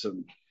first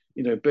Gibson,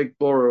 you know, big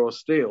borer or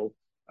steel.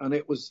 And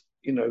it was,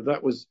 you know,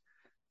 that was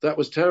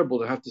terrible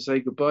to have to say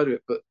goodbye to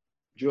it. But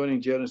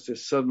joining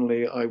Genesis,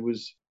 suddenly I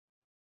was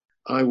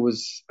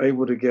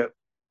able to get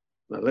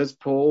a Les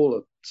Paul,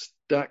 a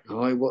stack,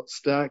 high watt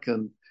stack,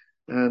 and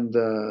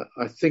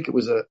I think it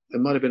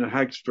might have been a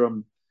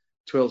Hagstrom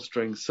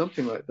 12-string,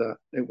 something like that.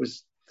 It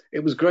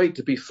was great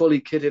to be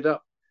fully kitted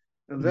up.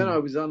 And then I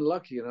was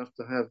unlucky enough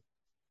to have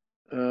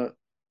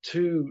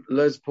 2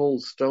 Les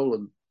Pauls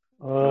stolen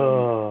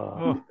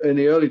in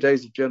the early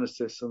days of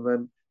Genesis, and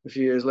then a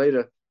few years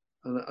later,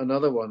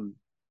 another one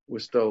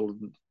was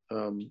stolen.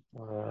 And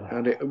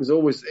it was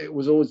always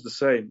the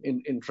same.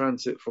 In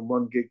transit from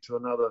one gig to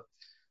another,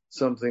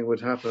 something would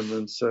happen,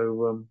 and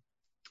so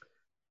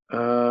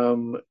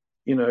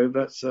you know,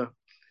 that's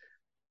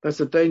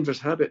a dangerous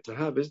habit to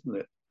have, isn't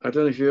it? I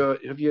don't know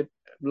if have you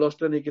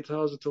lost any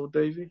guitars at all,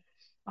 Davey?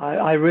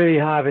 I really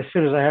have. As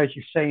soon as I heard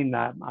you saying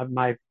that,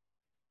 my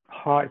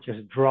heart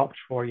just dropped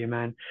for you,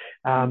 man.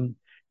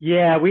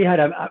 Yeah, we had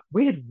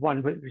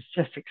one, but it was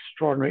just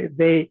extraordinary.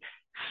 They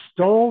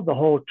stole the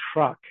whole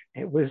truck.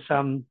 It was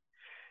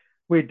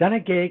we'd done a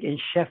gig in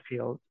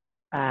Sheffield,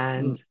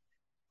 and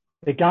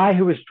the guy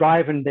who was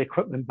driving the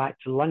equipment back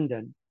to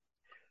London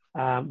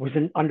was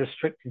under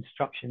strict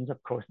instructions,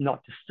 of course,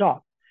 not to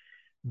stop.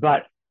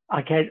 But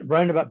I came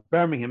round about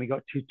Birmingham. He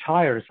got too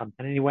tired or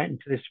something, and he went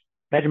into this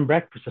bed and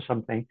breakfast or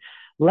something,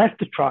 left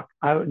the truck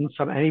out and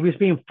he was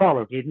being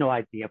followed. He had no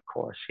idea, of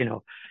course, you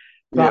know.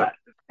 But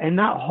in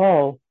that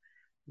hall,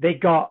 they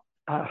got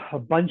a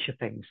bunch of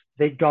things.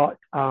 They got,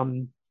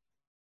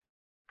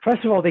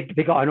 first of all, they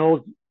got an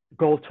old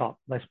gold top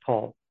Les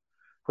Paul,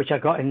 which I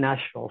got in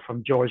Nashville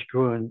from George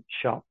Gruen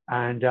shop.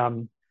 And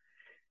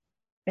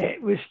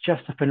it was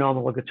just a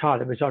phenomenal guitar.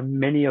 That was on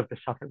many of the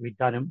stuff that we'd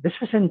done. And this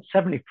was in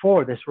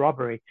 74, this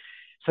robbery.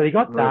 So they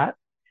got that.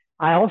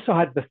 I also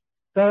had the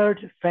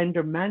 3rd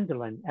Fender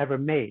mandolin ever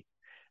made.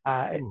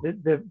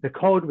 The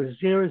code was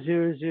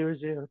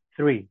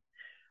 00003.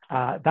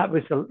 That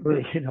was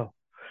you know,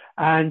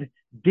 and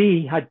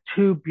D had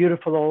 2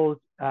 beautiful old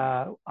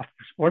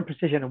one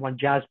Precision and one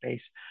Jazz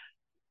bass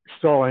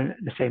stolen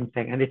the same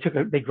thing, and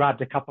they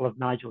grabbed a couple of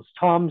Nigel's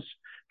toms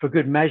for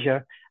good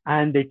measure,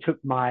 and they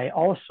took my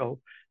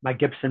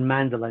Gibson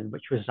mandolin,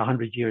 which was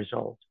 100 years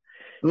old.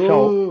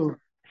 So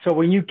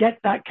when you get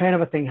that kind of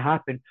a thing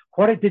happen,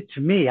 what it did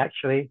to me,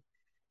 actually,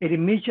 it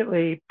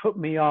immediately put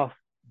me off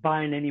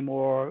buying any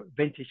more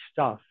vintage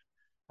stuff.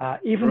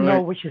 Even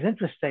though, which is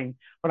interesting,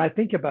 when I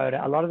think about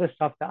it, a lot of the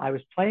stuff that I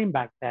was playing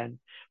back then,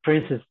 for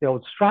instance, the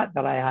old Strat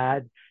that I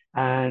had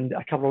and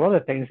a couple of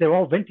other things, they're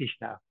all vintage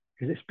now,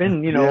 because it's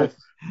been, you know,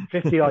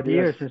 50 odd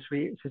years since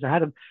I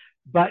had them.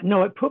 But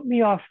no, it put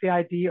me off the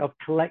idea of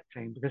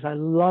collecting, because I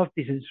love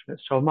these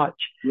instruments so much.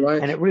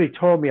 And it really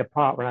tore me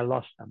apart when I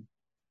lost them.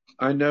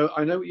 I know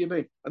what you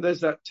mean. And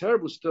there's that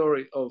terrible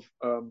story of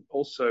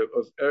also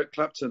of Eric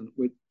Clapton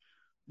with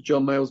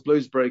John Mayall's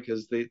Blues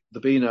Breakers, the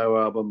Beano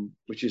album,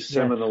 which is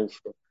seminal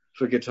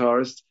for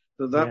guitarists.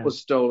 That was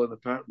stolen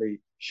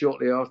apparently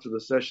shortly after the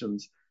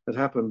sessions had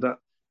happened.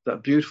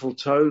 That beautiful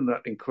tone,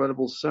 that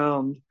incredible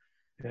sound.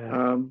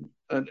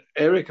 And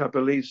Eric, I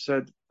believe,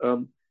 said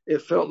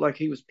it felt like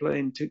he was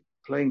playing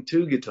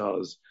two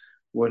guitars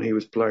when he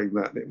was playing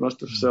that. It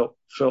must have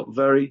felt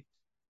very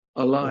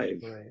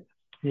alive.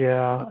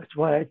 Yeah,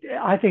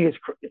 I think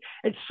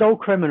it's so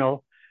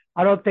criminal.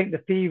 I don't think the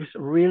thieves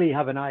really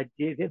have an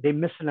idea. They're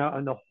missing out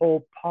on the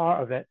whole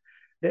part of it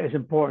that is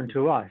important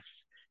to us.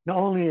 Not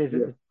only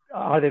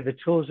are they the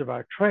tools of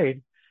our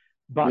trade,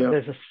 but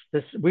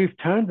we've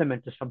turned them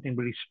into something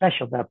really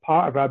special. They're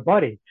part of our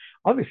body,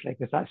 obviously,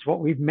 because that's what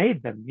we've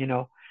made them.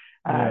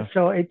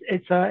 So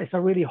it's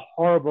a really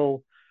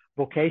horrible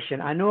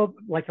vocation. I know,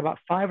 like about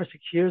 5 or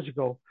 6 years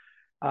ago,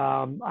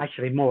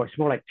 actually more. It's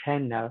more like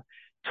 10 now.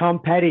 Tom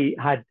Petty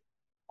had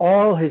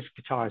all his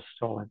guitars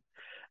stolen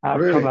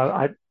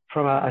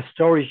from a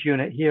storage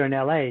unit here in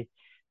LA.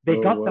 They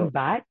got them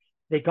back.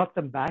 They got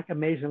them back,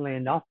 amazingly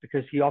enough,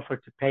 because he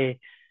offered to pay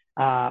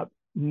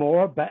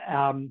more. But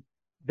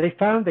they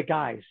found the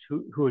guys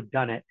who had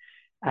done it,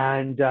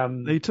 and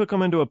they took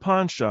them into a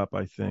pawn shop,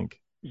 I think.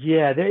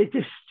 Yeah, they're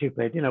just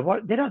stupid.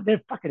 What?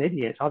 They're fucking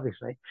idiots,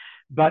 obviously.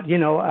 But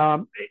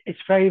it's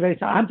very, very.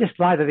 I'm just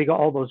glad that they got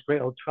all those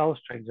great old 12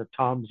 strings of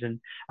Toms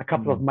and a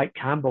couple of Mike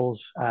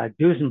Campbell's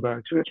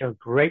Duesenbergs, which are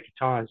great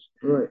guitars.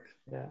 Right.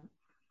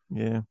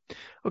 Yeah.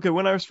 Okay.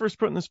 When I was first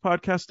putting this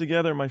podcast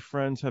together, my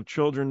friends have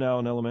children now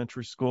in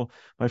elementary school.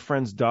 My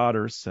friend's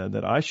daughters said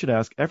that I should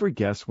ask every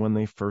guest when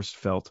they first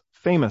felt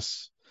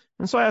famous.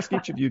 And so I asked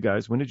each of you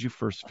guys, when did you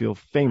first feel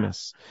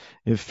famous?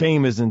 If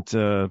fame isn't,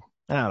 I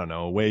don't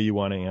know, a way you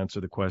want to answer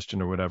the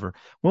question or whatever.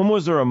 When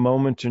was there a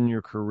moment in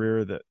your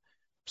career that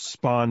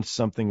spawned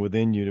something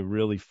within you to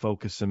really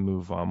focus and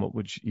move on? What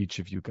would each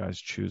of you guys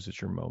choose as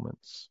your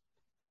moments?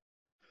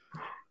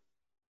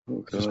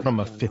 Just from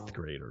a fifth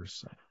grader.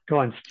 So. Go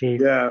on,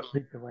 Steve. Yeah.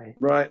 Lead the way.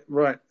 Right.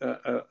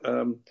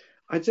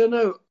 I don't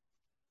know.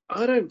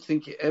 I don't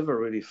think you ever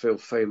really feel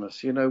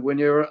famous. When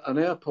you're at an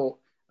airport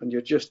and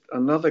you're just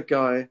another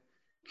guy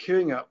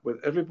queuing up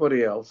with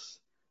everybody else.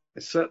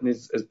 It certainly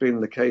has been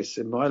the case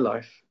in my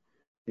life,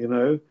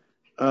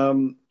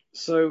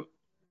 So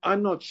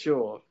I'm not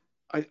sure.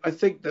 I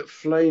think that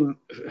fame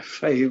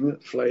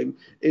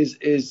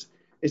is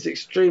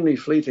extremely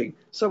fleeting.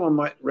 Someone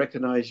might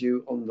recognize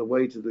you on the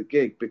way to the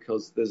gig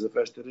because there's a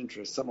vested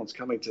interest. Someone's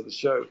coming to the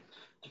show,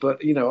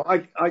 but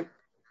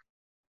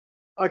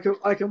I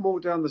can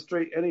walk down the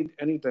street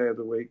any day of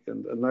the week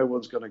and no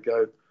one's going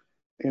to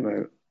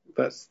go,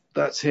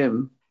 that's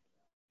him.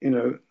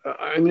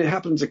 I mean, it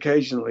happens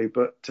occasionally,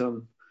 but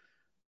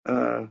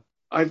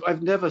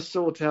I've never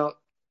sought out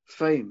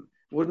fame.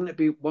 Wouldn't it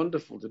be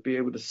wonderful to be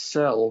able to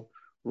sell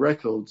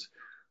records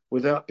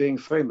without being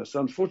famous?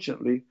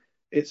 Unfortunately,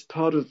 it's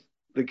part of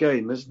the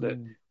game, isn't it?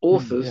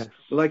 Authors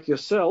like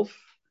yourself,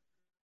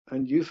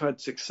 and you've had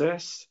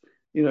success.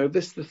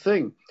 This is the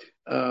thing.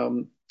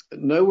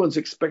 No one's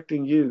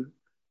expecting you.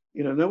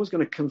 No one's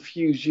going to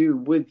confuse you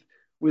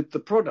with the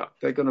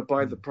product. They're going to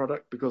buy the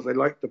product because they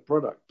like the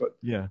product. But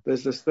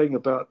there's this thing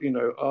about,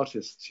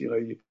 artists,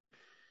 you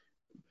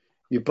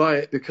buy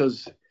it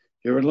because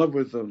you're in love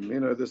with them,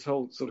 this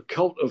whole sort of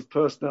cult of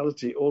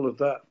personality, all of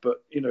that.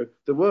 But,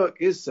 the work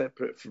is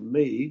separate from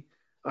me.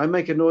 I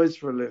make a noise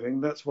for a living.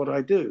 That's what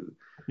I do.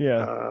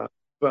 Yeah.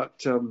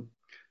 But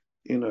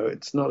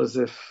it's not as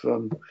if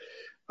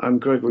I'm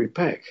Gregory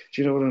Peck.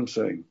 Do you know what I'm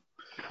saying?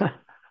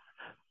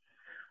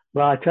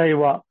 Well, I tell you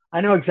what,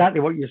 I know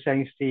exactly what you're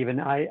saying, Steve, and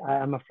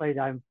I'm afraid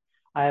I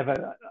have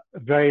a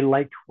very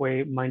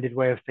like-minded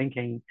way of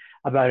thinking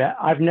about it.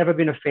 I've never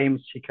been a fame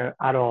seeker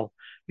at all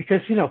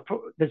because,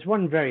 there's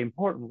one very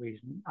important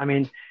reason. I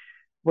mean,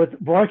 with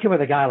working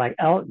with a guy like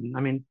Elton,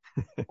 I mean,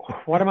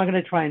 what am I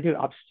going to try and do?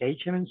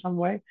 Upstage him in some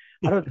way?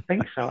 I don't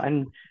think so.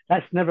 And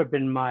that's never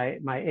been my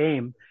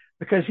aim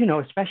because,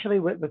 especially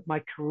with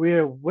my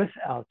career with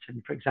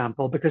Elton, for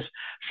example, because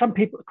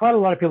quite a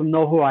lot of people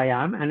know who I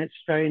am, and it's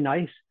very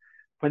nice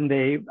when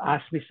they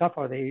ask me stuff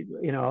or they,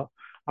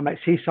 I might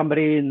see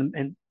somebody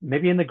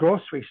maybe in the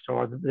grocery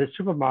store, the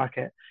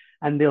supermarket,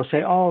 and they'll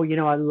say, oh,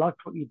 I loved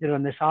what you did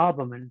on this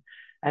album.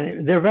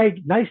 And they're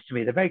very nice to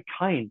me. They're very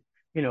kind,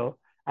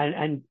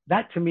 and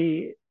that to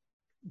me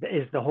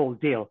is the whole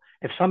deal.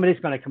 If somebody's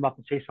going to come up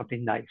and say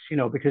something nice,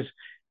 because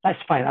that's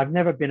fine. I've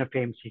never been a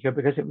fame seeker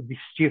because it would be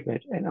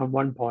stupid on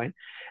one point.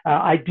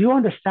 I do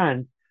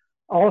understand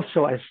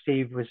also, as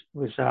Steve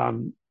was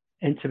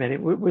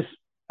intimating, it was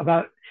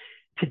about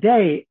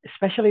today,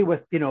 especially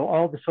with,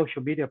 all the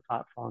social media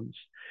platforms.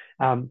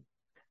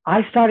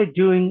 I started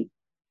doing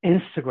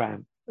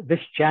Instagram this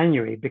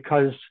January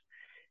because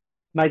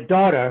my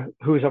daughter,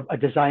 who's a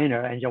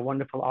designer and a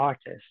wonderful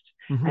artist,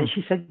 and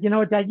she said,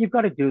 Dad, you've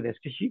got to do this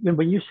because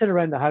when you sit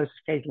around the house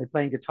occasionally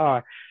playing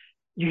guitar,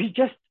 you should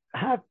just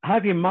have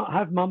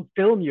mom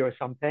film you or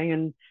something.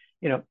 And,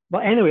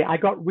 well, anyway, I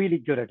got really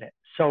good at it.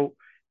 So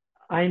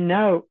I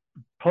now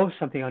post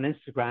something on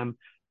Instagram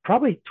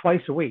probably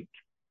twice a week.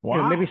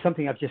 Wow. Maybe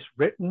something I've just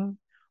written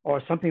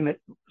or something that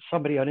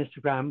somebody on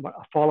Instagram,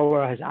 a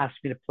follower, has asked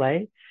me to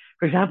play.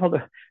 For example,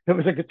 there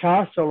was a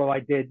guitar solo I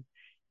did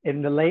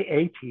in the late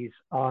 80s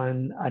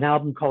on an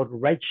album called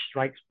Reg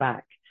Strikes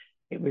Back.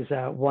 It was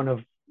one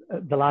of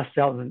the last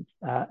Elton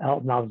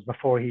albums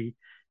before he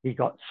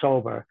got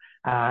sober.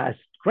 It's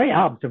great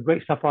album, some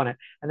great stuff on it.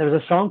 And there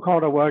was a song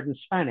called A Word in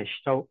Spanish.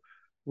 So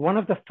one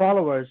of the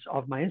followers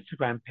of my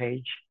Instagram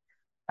page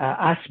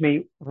asked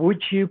me,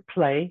 would you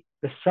play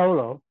the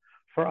solo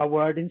for A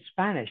Word in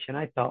Spanish? And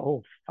I thought,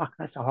 oh, fuck,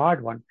 that's a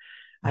hard one.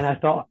 And I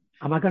thought,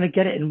 am I going to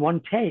get it in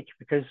one take?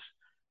 Because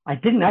I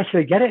didn't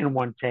actually get it in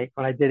one take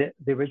when I did it,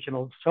 the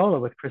original solo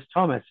with Chris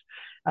Thomas.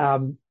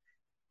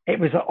 It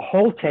was a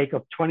whole take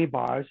of 20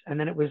 bars. And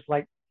then it was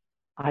like,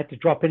 I had to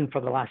drop in for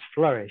the last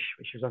flourish,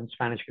 which was on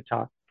Spanish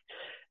guitar.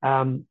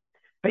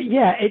 But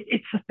yeah,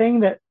 it's a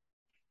thing that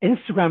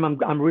Instagram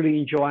I'm really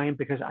enjoying,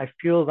 because I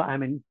feel that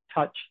I'm in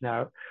touch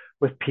now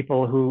with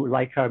people who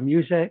like our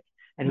music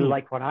and who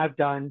like what I've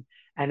done.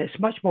 And it's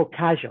much more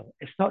casual.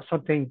 It's not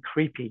something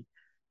creepy.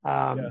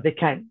 They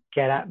can't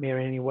get at me in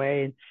any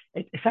way. And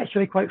it's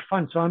actually quite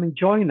fun. So I'm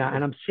enjoying that.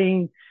 And I'm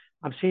seeing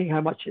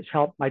how much it's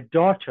helped my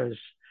daughter's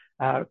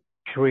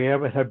career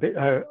with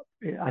her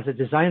as a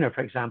designer,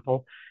 for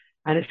example.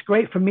 And it's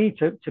great for me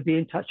to be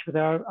in touch with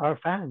our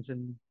fans,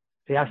 and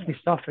they ask me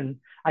stuff and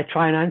I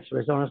try and answer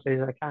as honestly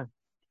as I can.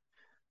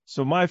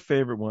 So my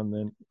favorite one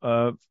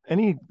then,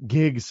 any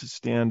gigs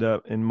stand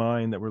up in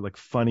mind that were like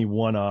funny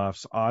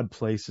one-offs, odd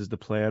places to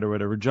play at or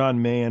whatever?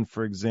 John Mayen,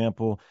 for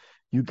example,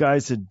 you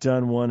guys had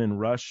done one in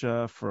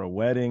Russia for a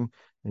wedding,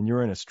 and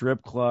you're in a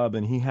strip club,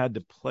 and he had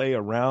to play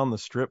around the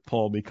strip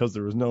pole because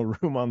there was no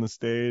room on the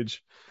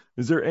stage.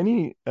 Is there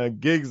any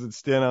gigs that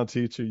stand out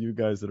to you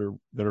guys that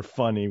are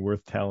funny,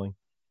 worth telling?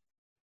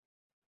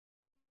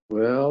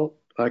 Well,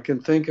 I can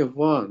think of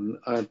one.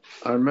 I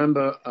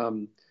remember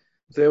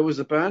there was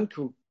a band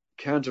called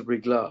Canterbury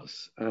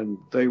Glass, and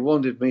they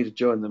wanted me to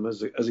join them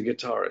as a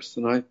guitarist.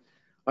 And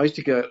I used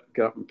to go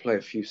up and play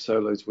a few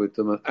solos with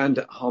them and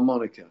at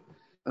harmonica.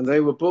 And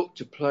they were booked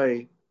to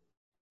play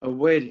a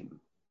wedding.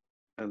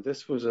 And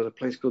this was at a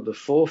place called the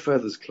Four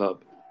Feathers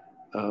Club,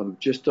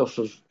 just off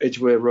of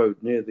Edgware Road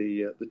near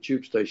the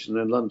tube station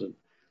in London.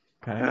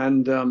 Okay.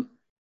 And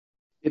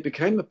it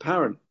became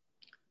apparent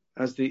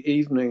as the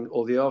evening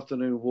or the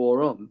afternoon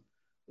wore on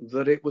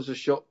that it was a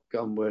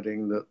shotgun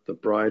wedding, that the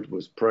bride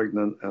was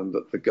pregnant and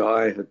that the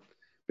guy had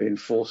been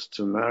forced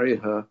to marry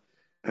her.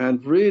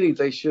 And really,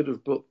 they should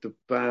have booked a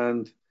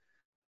band.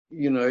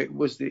 It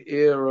was the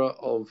era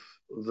of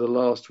The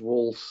Last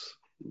Waltz,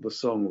 the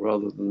song,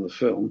 rather than the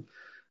film.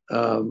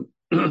 And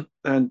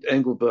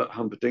Engelbert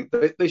Humperdinck.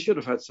 They should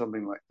have had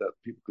something like that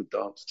people could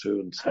dance to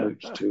and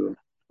smooch to and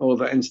all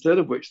that. Instead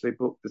of which, they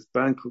booked this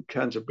band called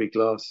Canterbury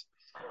Glass.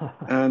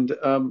 And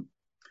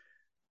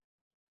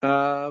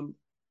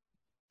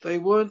they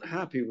weren't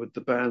happy with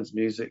the band's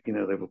music. They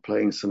were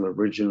playing some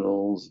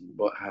originals and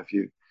what have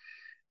you.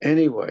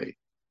 Anyway,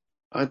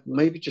 I'd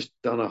maybe just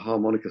done a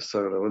harmonica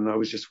solo, and I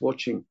was just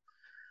watching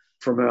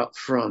from out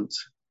front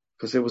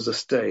because there was a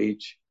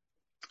stage,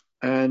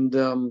 and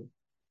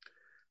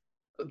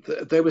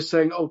they were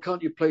saying, "Oh,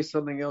 can't you play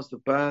something else?"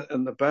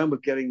 The band were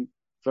getting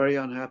very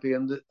unhappy,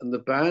 and the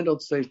band on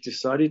stage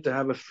decided to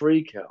have a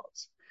freak out,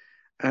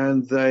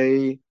 and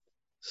they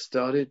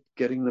started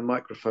getting the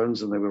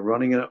microphones, and they were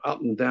running it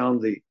up and down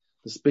the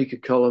speaker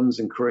columns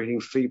and creating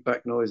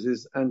feedback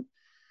noises, and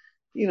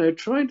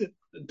trying to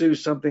do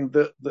something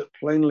that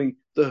plainly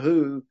the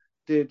Who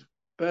did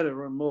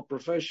better and more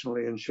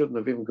professionally, and shouldn't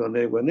have even gone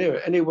anywhere near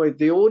it. Anyway,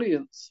 the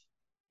audience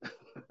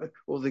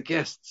or the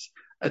guests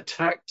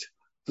attacked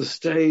the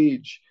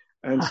stage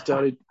and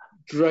started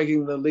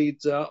dragging the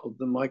leads out of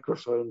the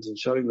microphones and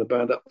shutting the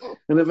band up.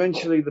 And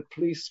eventually the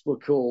police were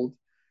called,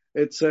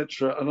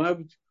 etc. And I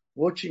was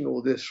watching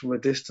all this from a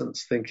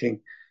distance thinking,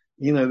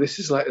 this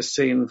is like a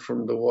scene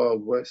from the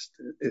Wild West.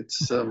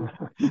 It's, I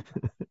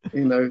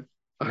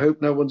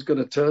hope no one's going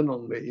to turn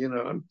on me.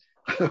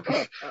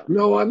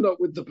 No, I'm not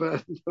with the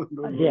band.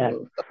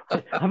 No.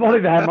 I'm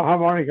only the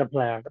harmonica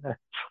player.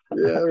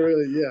 Yeah,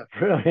 really, yeah.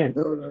 Brilliant.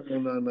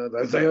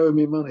 No. They owe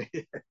me money.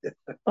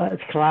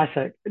 That's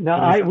classic.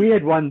 No, we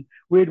had one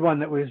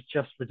that was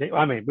just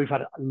ridiculous. I mean, we've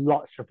had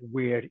lots of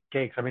weird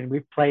gigs. I mean,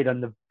 we've played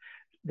on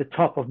the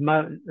top of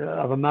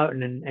a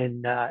mountain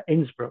in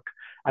Innsbruck.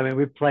 I mean,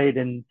 we played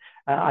in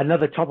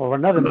another top of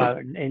another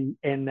mountain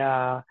in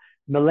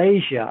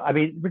Malaysia. I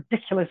mean,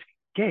 ridiculous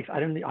gigs. I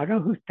don't know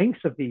who thinks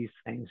of these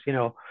things,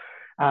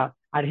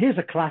 and here's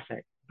a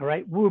classic. All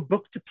right, we were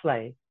booked to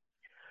play.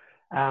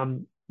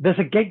 There's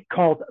a gig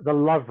called the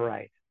Love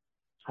Ride.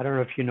 I don't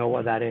know if you know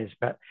what that is,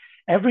 but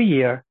every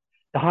year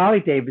the Harley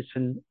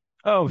Davidson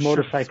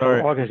motorcycle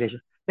organization,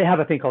 they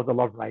have a thing called the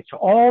Love Ride. So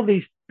all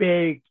these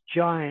big,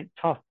 giant,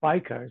 tough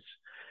bikers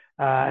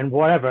and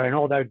whatever, and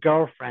all their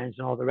girlfriends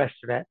and all the rest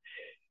of it,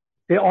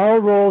 they all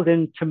rolled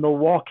into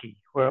Milwaukee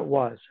where it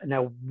was. And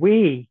now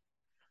we,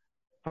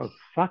 for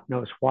fuck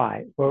knows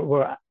why,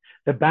 were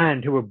the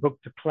band who were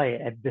booked to play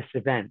at this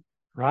event,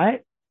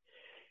 right?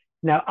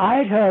 Now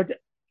I'd heard,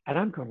 and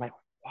I'm going like,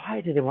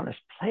 why do they want us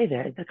to play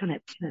there? They're gonna,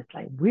 it's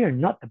like we're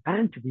not the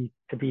band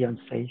to be on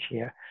stage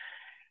here.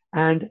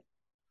 And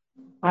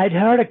I'd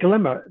heard a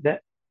glimmer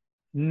that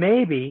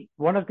maybe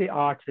one of the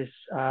artists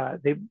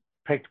they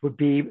picked would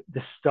be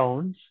the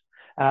Stones.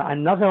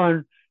 Another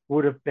one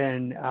would have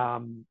been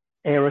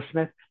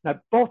Aerosmith. Now,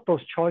 both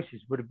those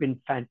choices would have been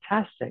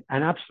fantastic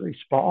and absolutely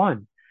spot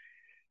on.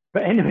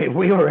 But anyway,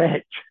 we were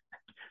it.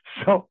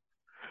 So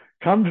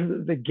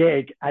comes the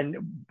gig, and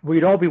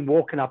we'd all been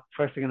woken up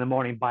first thing in the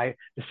morning by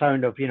the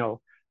sound of,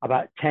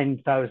 about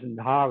 10,000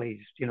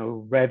 Harleys,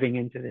 revving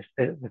into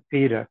the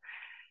theater.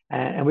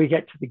 And we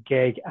get to the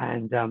gig,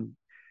 and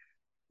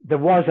there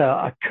was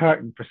a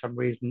curtain for some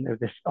reason of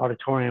this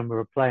auditorium we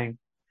were playing.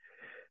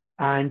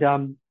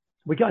 And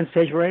we got on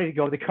stage, we're ready to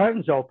go. The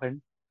curtain's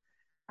open,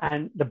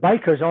 and the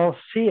bikers all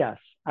see us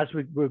as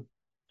we were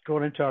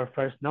going into our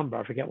first number.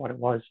 I forget what it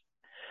was.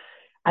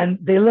 And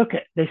they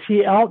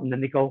see Elton,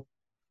 and they go,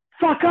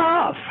 "Fuck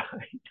off!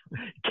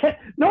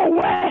 No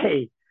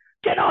way!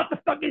 Get off the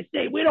fucking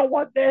stage! We don't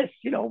want this!"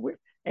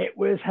 It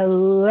was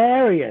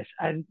hilarious.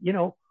 And,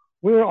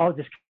 we were all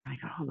just like,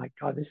 "Oh my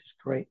God, this is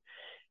great."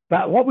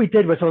 But what we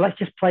did was, well, let's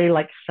just play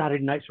like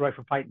Saturday Night's Right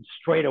for Fighting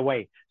straight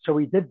away. So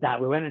we did that.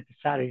 We went into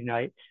Saturday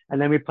night, and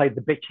then we played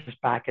the Bitches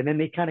Back, and then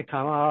they kind of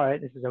come, all right,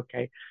 this is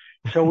okay.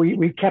 So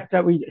we kept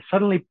that. We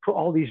suddenly put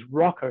all these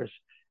rockers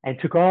and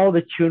took all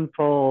the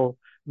tuneful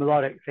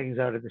melodic things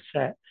out of the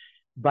set.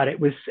 But it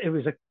was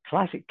a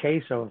classic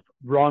case of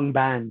wrong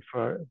band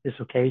for this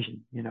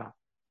occasion, Yeah.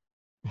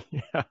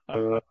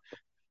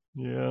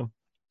 Yeah.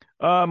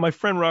 My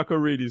friend Rocco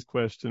Reedy's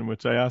question,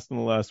 which I asked in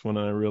the last one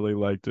and I really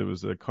liked, it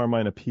was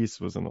Carmine Appice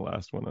was in the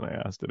last one and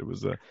I asked it. It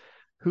was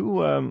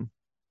who's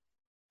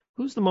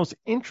the most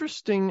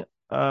interesting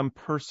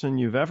person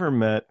you've ever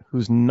met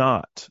who's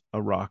not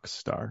a rock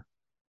star?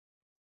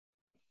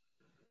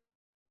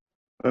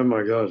 Oh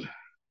my God.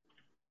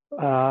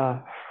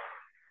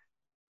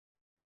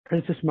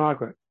 Princess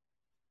Margaret.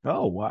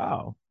 Oh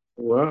wow.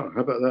 Wow,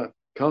 how about that?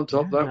 Can't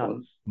top that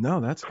one. No,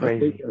 that's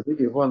crazy. I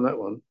think you've won that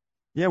one.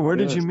 Yeah, where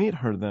did you meet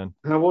her then?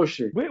 How was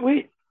she?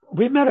 We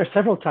met her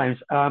several times.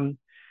 When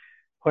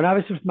I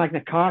was with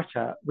Magna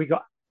Carta, we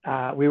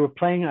were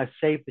playing a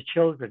Save the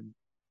Children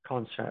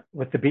concert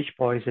with the Beach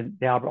Boys in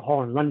the Albert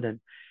Hall in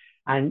London,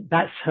 and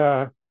that's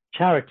her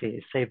charity,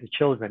 is Save the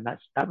Children.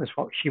 That was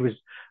what she was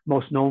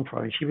most known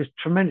for, and she was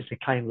a tremendously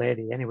kind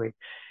lady. Anyway,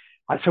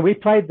 so we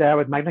played there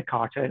with Magna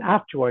Carta, and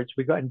afterwards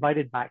we got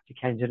invited back to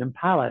Kensington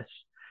Palace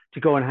to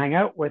go and hang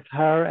out with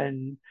her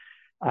and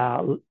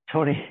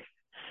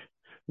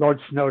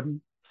Lord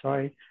Snowden,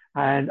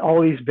 and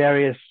all these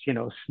various,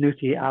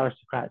 snooty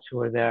aristocrats who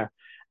were there.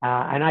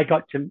 And I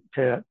got to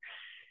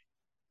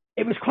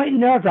it was quite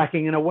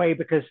nerve-wracking in a way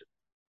because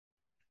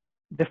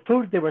the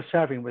food they were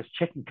serving was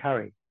chicken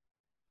curry.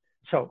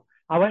 So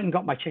I went and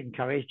got my chicken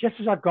curry. Just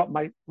as I've got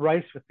my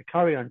rice with the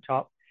curry on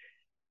top,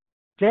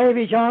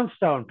 Davey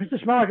Johnstone,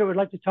 Princess Margaret would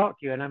like to talk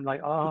to you. And I'm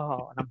like,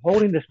 oh, and I'm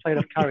holding this plate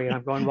of curry and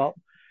I'm going, well,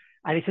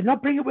 and he said, no,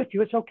 bring it with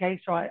you. It's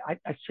okay. So I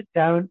sit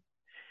down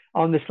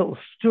on this little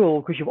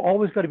stool because you've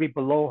always got to be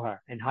below her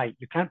in height.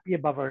 You can't be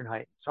above her in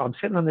height. So I'm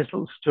sitting on this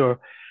little stool,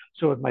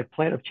 so with my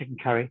plate of chicken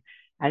curry,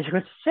 and she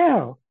goes,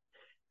 "So,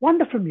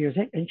 wonderful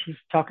music," and she's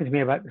talking to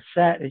me about the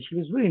set, and she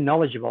was really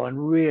knowledgeable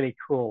and really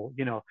cool,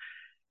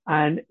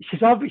 And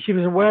she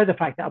was aware of the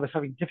fact that I was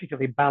having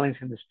difficulty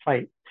balancing this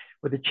plate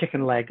with a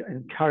chicken leg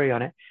and curry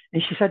on it,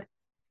 and she said,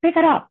 pick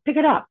it up."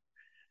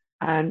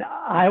 And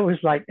I was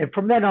like, and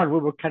from then on, we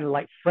were kind of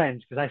like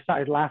friends because I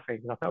started laughing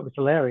because I thought it was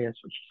hilarious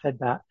when she said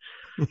that.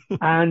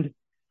 And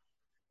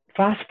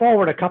fast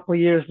forward a couple of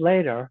years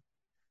later,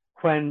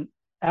 when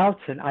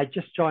I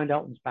just joined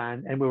Elton's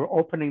band and we were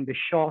opening the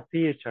Shaw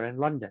Theatre in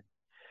London.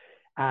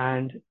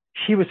 And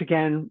she was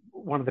again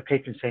one of the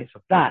patron saints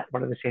of that.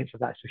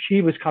 So she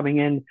was coming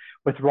in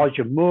with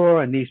Roger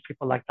Moore and these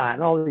people like that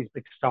and all these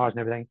big stars and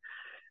everything.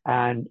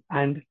 And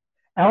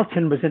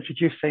Elton was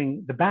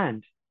introducing the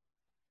band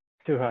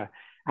to her.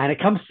 And it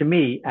comes to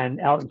me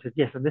and Elton says,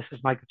 "Yes, and this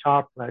is my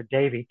guitar player,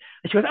 Davey."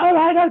 And she goes, "Oh,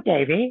 I know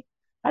Davey.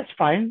 That's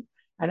fine."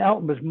 And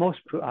Elton was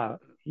most put out.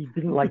 He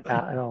didn't like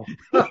that at all.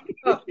 Because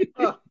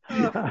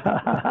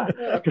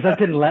I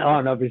didn't let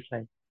on,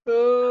 obviously.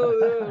 Oh,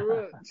 yeah,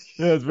 right.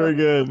 Yeah, it's very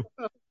good.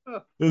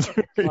 It's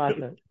very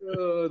good.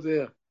 Oh,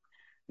 dear.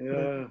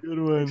 Yeah. Good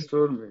one.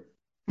 Extraordinary.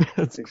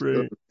 That's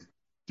great.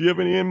 Do you have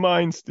any in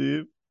mind,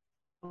 Steve?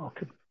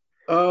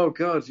 Oh,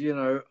 God,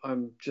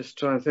 I'm just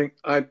trying to think.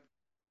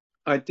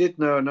 I did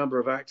know a number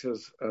of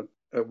actors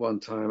at one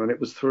time, and it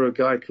was through a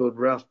guy called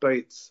Ralph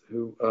Bates,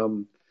 who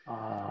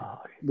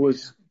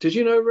was. Did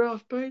you know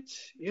Ralph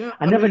Bates? Yeah,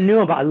 I never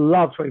knew him, but I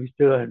loved what he was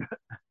doing.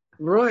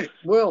 Right.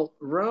 Well,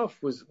 Ralph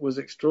was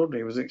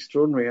extraordinary. He was an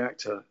extraordinary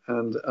actor,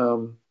 and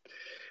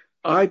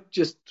I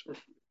just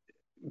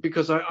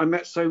because I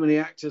met so many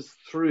actors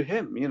through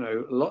him.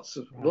 Lots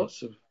of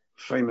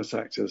famous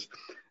actors,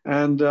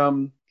 and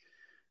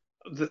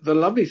the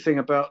lovely thing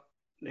about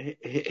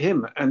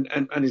him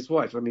and his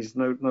wife. I mean, he's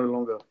no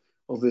longer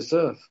of this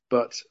earth.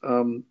 But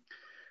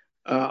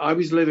I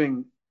was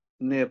living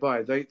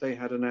nearby. They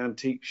had an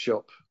antique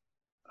shop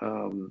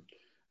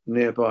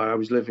nearby. I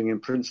was living in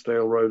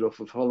Princedale Road off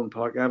of Holland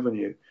Park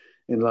Avenue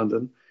in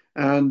London.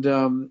 And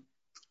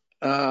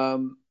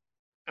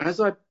as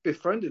I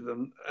befriended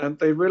them, and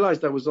they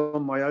realized I was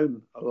on my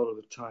own a lot of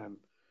the time.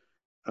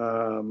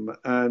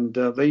 And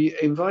they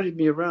invited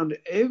me around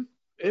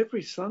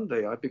every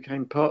Sunday. I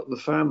became part of the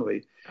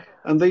family.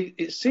 And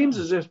it seems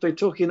as if they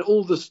took in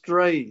all the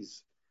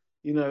strays,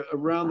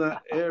 around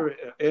that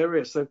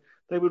area. So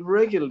they would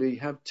regularly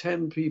have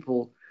 10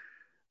 people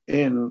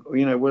in,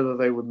 whether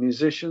they were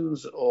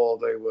musicians or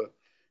they were,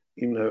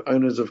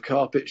 owners of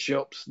carpet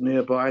shops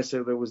nearby.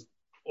 So there was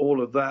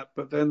all of that.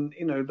 But then,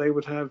 they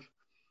would have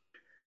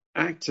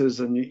actors,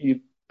 and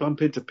you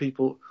bump into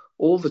people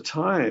all the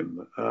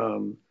time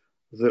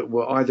that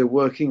were either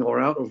working or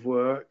out of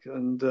work.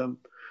 And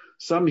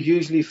some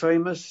hugely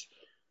famous,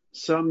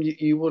 some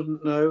you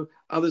wouldn't know.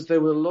 Others, there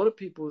were a lot of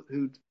people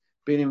who'd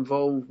been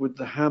involved with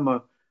the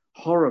Hammer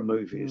horror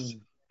movies.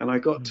 And I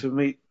got to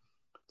meet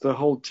the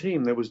whole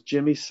team. There was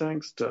Jimmy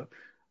Sangster,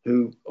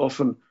 who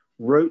often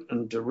wrote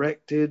and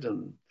directed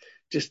and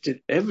just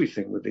did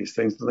everything with these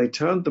things. And they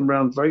turned them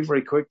around very,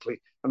 very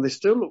quickly. And they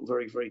still look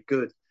very, very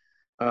good,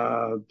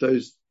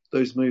 those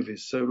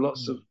movies. So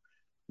lots of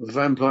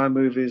vampire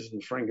movies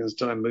and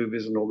Frankenstein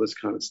movies and all this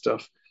kind of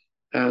stuff.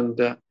 And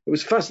it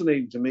was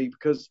fascinating to me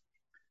because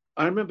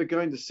I remember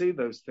going to see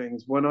those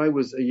things when I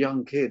was a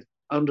young kid,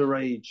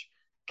 underage,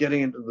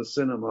 getting into the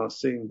cinema,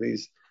 seeing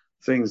these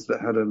things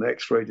that had an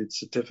X-rated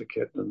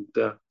certificate.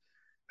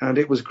 And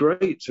it was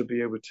great to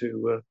be able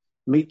to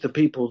meet the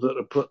people that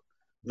have put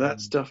that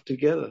stuff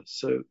together.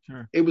 So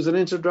It was an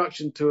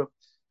introduction to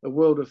a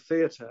world of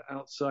theatre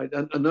outside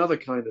and another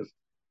kind of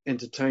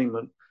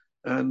entertainment.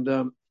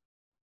 And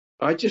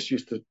I just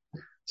used to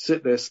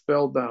sit there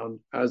spellbound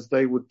as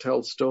they would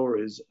tell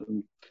stories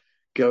and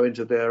go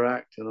into their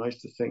act. And I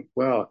used to think,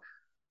 wow,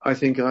 I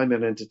think I'm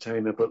an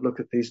entertainer, but look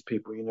at these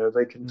people,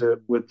 they can do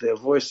it with their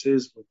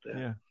voices, with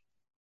their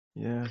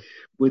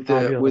with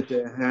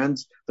their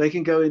hands. They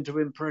can go into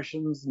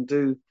impressions and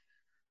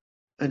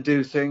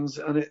do things,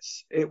 and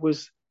it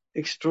was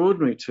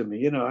extraordinary to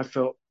me. I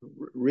felt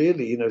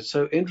really,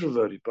 so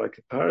introverted by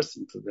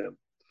comparison to them.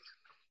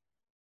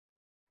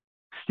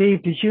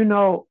 Steve, did you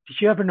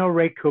ever know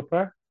Ray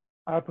Cooper,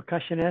 our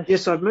percussionist?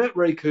 Yes, I've met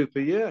Ray Cooper.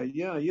 Yeah,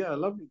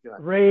 lovely guy.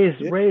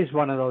 Ray's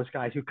one of those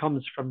guys who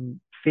comes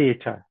from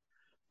theatre,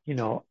 And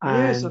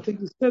yes, I think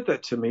he said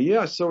that to me.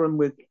 Yeah, I saw him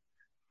with.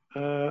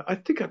 I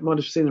think I might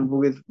have seen him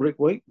with Rick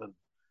Wakeman.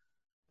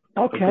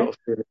 Okay.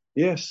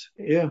 Yes.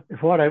 Yeah.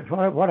 What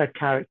a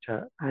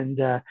character, and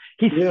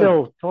he's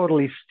still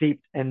totally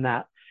steeped in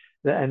that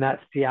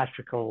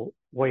theatrical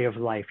way of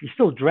life. He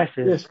still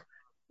dresses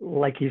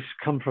like he's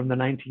come from the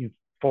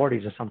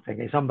 1940s or something.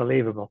 It's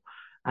unbelievable,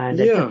 and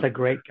just a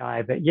great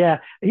guy. But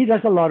he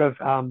does a lot of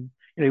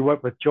he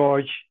worked with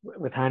George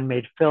with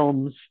handmade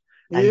films,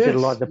 and did a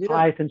lot of the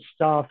Python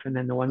stuff, and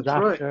then the ones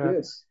after. Right.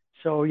 Yes.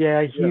 So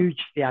huge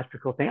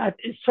theatrical thing.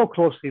 It's so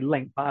closely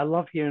linked, but I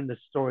love hearing the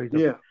stories of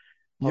these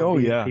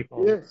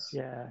people. Yes.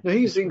 Yeah. Now,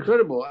 he's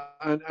incredible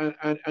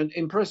and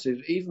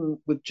impressive. Even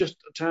with just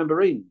a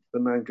tambourine,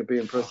 the man could be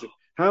impressive.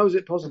 How is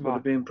it possible to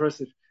be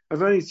impressive?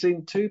 I've only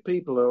seen two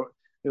people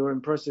who are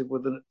impressive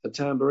with a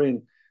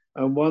tambourine,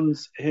 and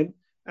one's him,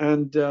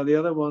 and the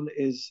other one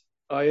is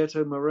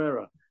Aieto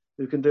Moreira,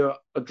 who can do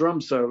a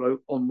drum solo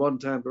on one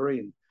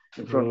tambourine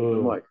in front of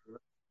the mic.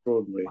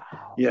 Extraordinary.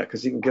 Wow. Yeah,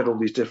 because he can get all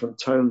these different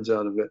tones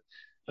out of it.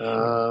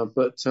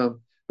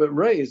 But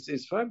Ray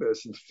is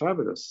fabulous and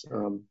fabulous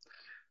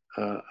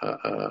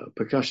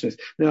percussionist.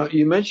 Now,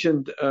 you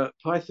mentioned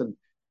Python.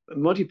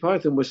 Monty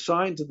Python was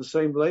signed to the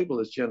same label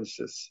as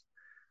Genesis.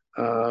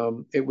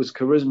 It was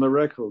Charisma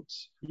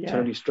Records,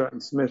 Tony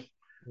Stratton Smith,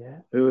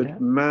 who had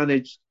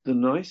managed the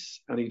Nice,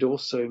 and he'd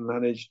also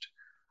managed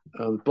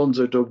the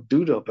Bonzo Dog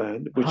Doodah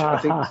Band, which I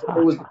think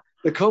was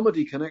the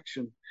comedy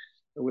connection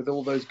with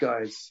all those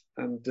guys.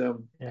 And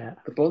the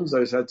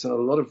Bonzos had a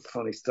lot of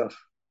funny stuff.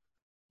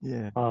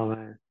 Yeah. Oh,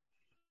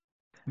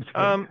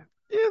 man.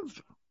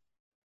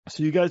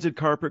 So you guys did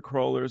Carpet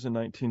Crawlers in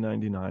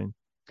 1999.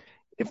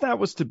 If that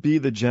was to be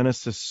the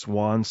Genesis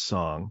swan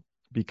song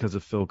because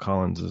of Phil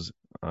Collins's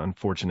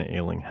unfortunate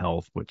ailing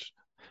health, which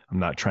I'm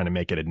not trying to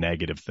make it a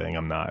negative thing,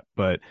 I'm not,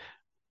 but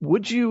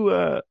would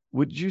you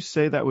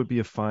say that would be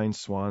a fine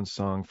swan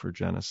song for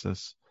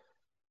Genesis?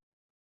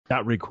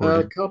 Not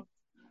recorded.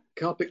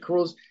 Carpet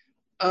Crawlers.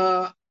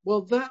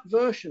 Well, that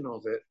version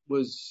of it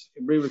was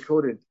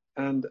re-recorded,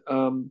 and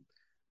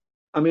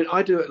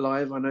I do it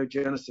live. I know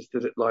Genesis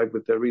did it live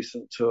with their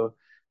recent tour.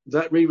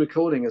 That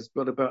re-recording has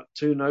got about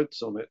 2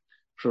 notes on it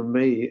from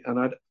me, and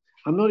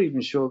I'm not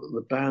even sure that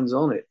the band's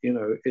on it.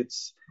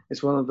 It's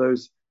one of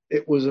those.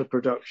 It was a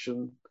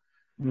production,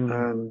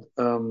 and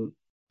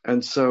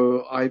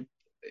so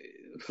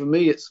for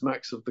me, it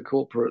smacks of the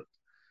corporate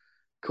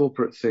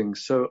thing.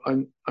 So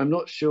I'm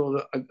not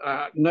sure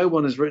that no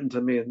one has written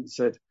to me and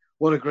said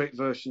what a great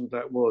version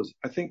that was.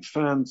 I think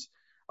fans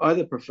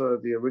either prefer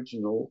the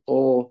original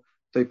or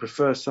they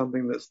prefer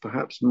something that's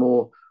perhaps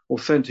more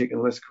authentic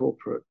and less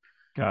corporate.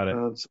 Got it.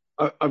 And so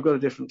I've got a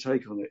different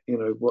take on it. You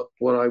know,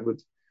 what I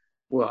would.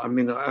 Well, I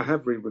mean, I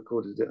have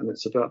re-recorded it, and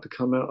it's about to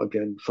come out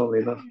again. Funnily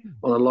enough,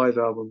 on a live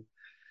album.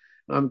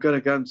 I'm going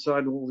to go and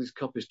sign all these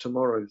copies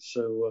tomorrow.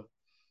 So,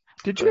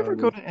 Did you ever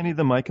go to any of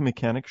the Mike and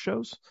Mechanic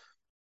shows?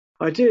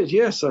 I did.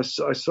 Yes, I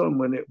saw him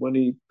when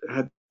he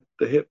had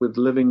the hit with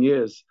 "Living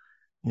Years."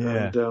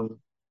 Yeah. And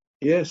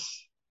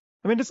yes,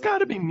 I mean, it's got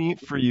to be neat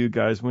for you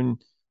guys when,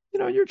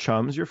 you're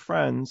chums, you're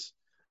friends,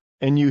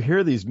 and you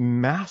hear these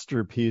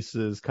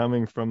masterpieces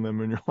coming from them,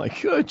 and you're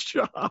like, good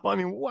job. I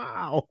mean,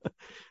 wow.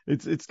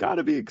 It's got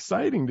to be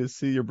exciting to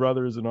see your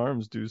brothers in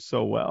arms do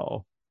so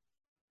well.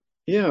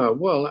 yeah.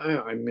 Well,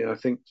 I mean, I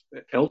think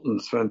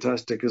Elton's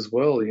fantastic as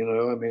well. You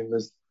know, I mean,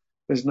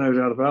 there's no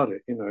doubt about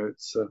it. You know,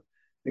 it's an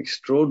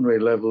extraordinary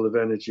level of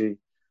energy.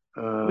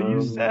 Well, you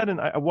Um, said,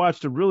 and I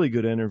watched a really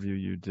good interview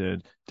you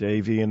did,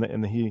 Davey,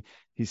 and he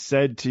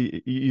said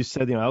you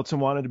said, Elton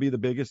wanted to be the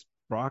biggest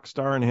rock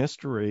star in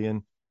history,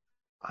 and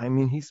I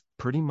mean, he's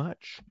pretty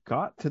much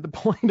got to the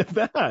point of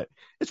that.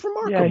 It's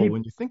remarkable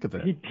when you think of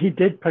it. He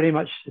did pretty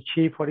much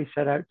achieve what he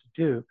set out to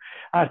do.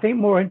 I think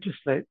more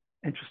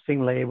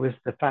interestingly was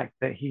the fact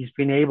that he's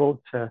been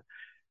able to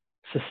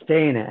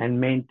sustain it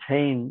and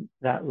maintain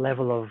that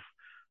level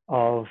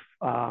of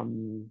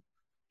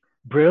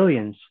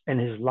brilliance in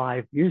his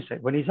live music.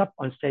 When he's up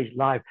on stage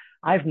live,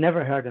 I've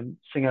never heard him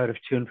sing out of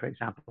tune, for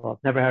example.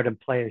 I've never heard him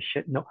play a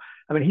shit. No,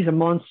 I mean, he's a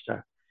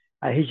monster.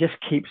 He just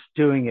keeps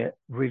doing it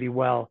really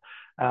well.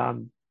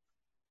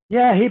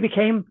 Yeah, he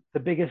became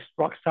the biggest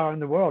rock star in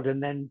the world,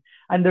 and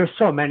there's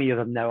so many of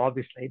them now,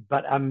 obviously.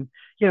 But and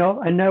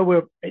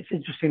now it's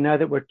interesting now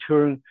that we're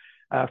touring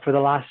for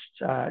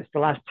it's the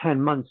last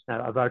 10 months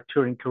now of our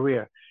touring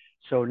career.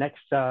 So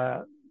next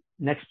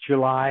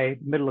July,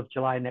 middle of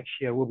July next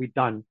year, we'll be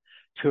done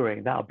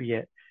touring. That'll be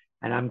it,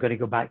 and I'm going to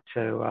go back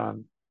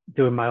to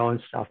doing my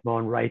own stuff, my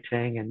own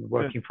writing, and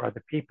working for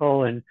other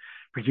people and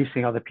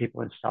producing other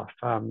people and stuff.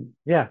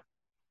 Yeah,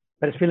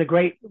 but it's been a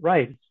great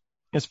ride.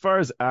 As far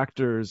as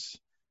actors,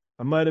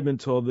 I might have been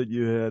told that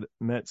you had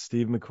met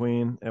Steve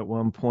McQueen at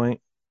one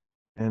point.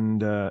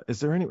 And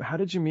how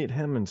did you meet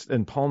him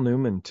and Paul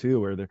Newman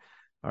too?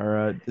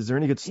 Is there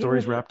any good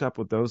stories wrapped up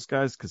with those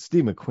guys? Because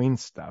Steve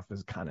McQueen's stuff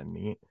is kind of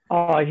neat.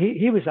 Oh,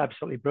 he was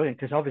absolutely brilliant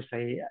because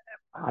obviously,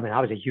 I mean,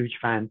 I was a huge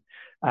fan.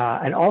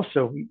 And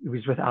also he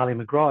was with Ali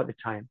McGraw at the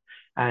time.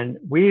 And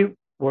we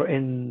were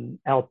in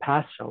El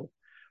Paso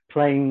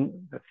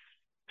playing the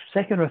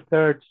second or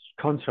third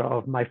concert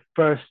of my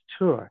first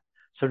tour.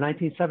 So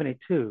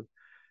 1972,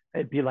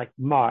 it'd be like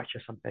March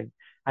or something.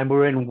 And we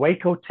were in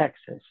Waco,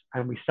 Texas.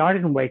 And we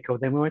started in Waco,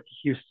 then we went to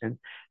Houston,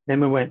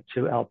 then we went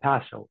to El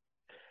Paso.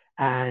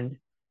 And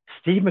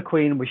Steve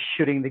McQueen was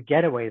shooting The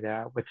Getaway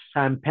there with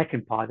Sam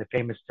Peckinpah, the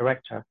famous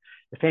director,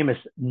 the famous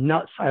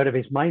nuts out of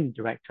his mind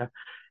director.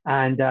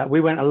 And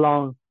we went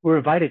along, we were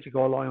invited to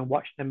go along and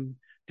watch them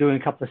doing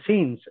a couple of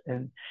scenes.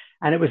 And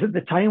it was at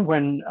the time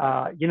when,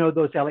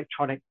 those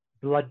electronic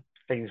blood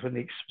things, when they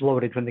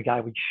exploded, when the guy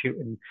would shoot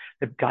and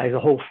the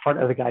whole front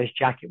of the guy's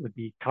jacket would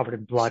be covered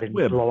in blood and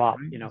blow up,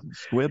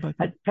 Squib, I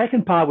think.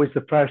 Peckinpah was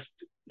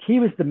he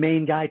was the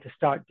main guy to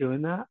start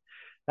doing that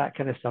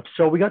kind of stuff.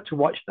 So we got to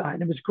watch that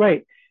and it was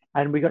great.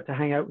 And we got to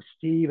hang out with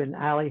Steve and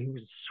Ali, who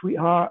was a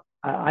sweetheart.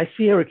 I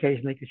see her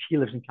occasionally because she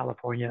lives in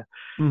California.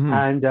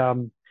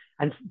 Mm-hmm.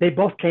 And they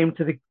both came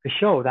to the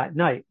show that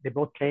night. They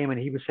both came and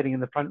he was sitting in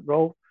the front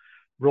row,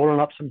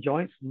 rolling up some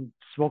joints and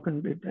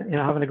smoking,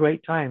 having a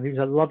great time. He was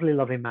a lovely,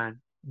 lovely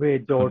man. We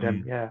adored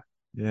him.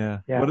 Yeah.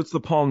 What is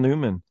the Paul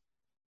Newman?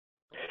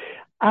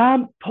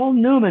 Paul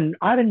Newman.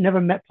 I've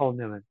never met Paul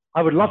Newman.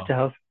 I would love to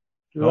have.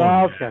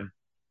 Loved him.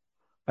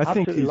 I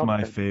think he's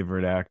my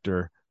favorite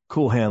actor.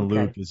 Cool Hand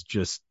Luke is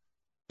just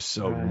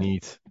so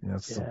neat.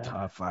 It's so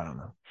tough. I don't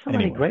know. So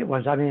many great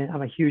ones. I mean,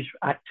 I'm a huge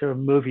actor,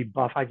 movie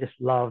buff. I just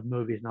love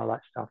movies and all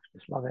that stuff.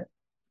 Just love it.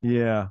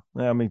 Yeah,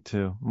 me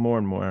too. More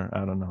and more.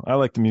 I don't know. I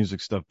like the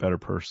music stuff better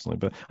personally,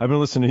 but I've been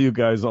listening to you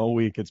guys all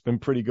week. It's been a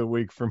pretty good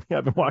week for me.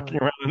 I've been walking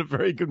around in a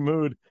very good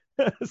mood.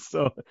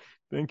 So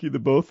thank you to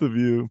both of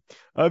you.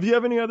 If you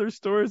have any other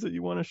stories that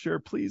you want to share,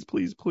 please,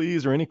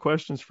 or any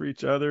questions for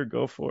each other,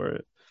 go for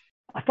it.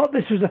 I thought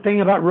this was a thing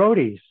about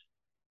roadies.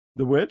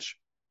 The which?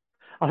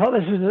 I thought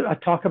this was a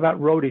talk about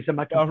roadies. Am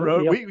I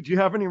do you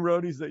have any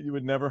roadies that you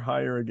would never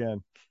hire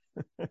again?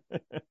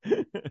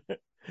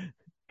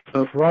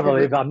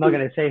 Probably, but I'm not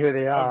going to say who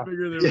they are.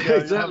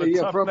 Exactly.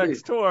 Yeah, probably.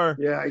 Next tour.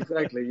 Yeah,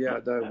 exactly. Yeah,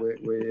 no,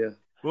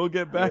 we'll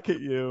get back at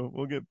you.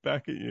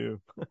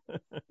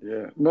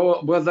 Yeah.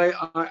 Well,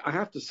 I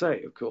have to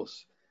say, of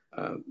course,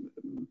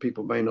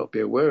 people may not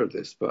be aware of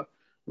this, but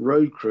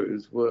road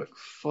crews work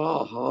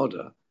far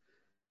harder,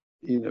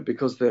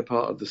 because they're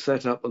part of the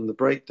setup and the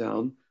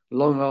breakdown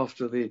long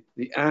after the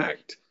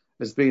act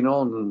has been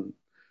on and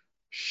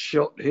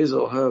shot his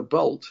or her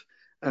bolt.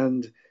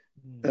 And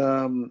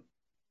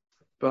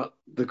but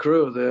the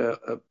crew are there.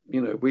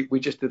 We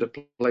just did a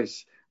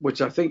place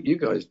which I think you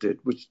guys did,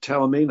 which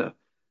Taormina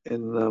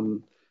in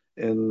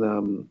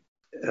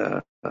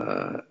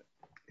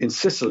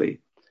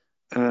Sicily,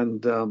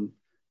 and an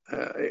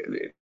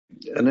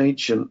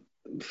ancient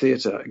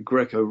theatre,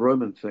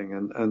 Greco-Roman thing,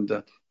 and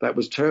that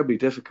was terribly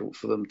difficult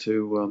for them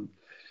to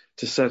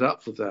set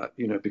up for that,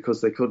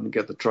 because they couldn't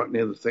get the truck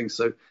near the thing.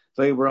 So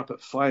they were up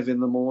at 5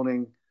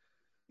 a.m,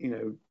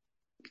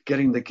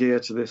 getting the gear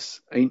to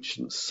this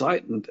ancient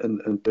site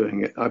and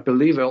doing it. I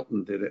believe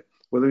Elton did it.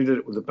 Whether he did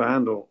it with a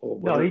band or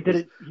no, he did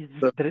it. He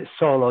did it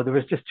solo. There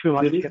was just too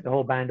much to get the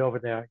whole band over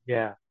there.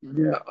 Yeah.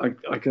 Yeah,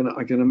 I can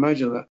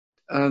imagine that.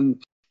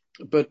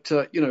 But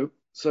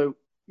so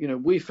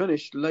we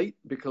finished late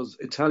because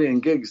Italian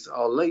gigs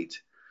are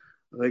late.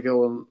 They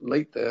go on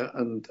late there,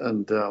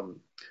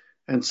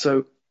 and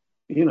so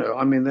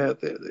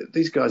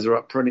these guys are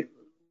up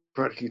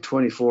practically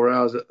 24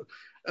 hours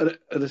at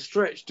a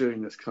stretch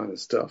doing this kind of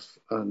stuff,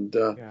 and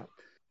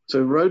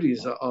so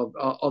roadies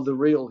are the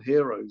real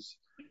heroes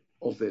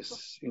of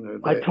this.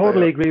 I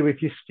totally agree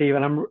with you, Steve,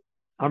 and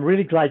I'm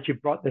really glad you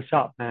brought this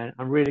up, man.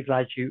 I'm really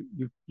glad you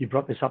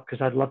brought this up,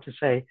 because I'd love to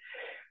say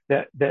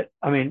that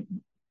I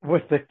mean,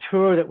 with the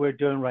tour that we're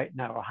doing right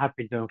now, or have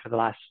been doing for the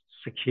last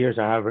 6 years,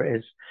 or however it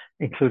is,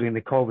 including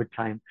the COVID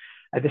time,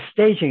 the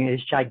staging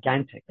is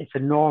gigantic. It's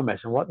enormous,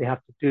 and what they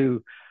have to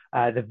do,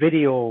 the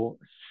video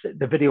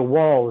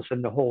walls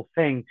and the whole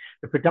thing,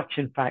 the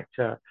production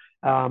factor,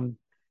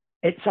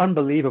 it's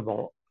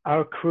unbelievable.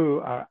 Our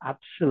crew are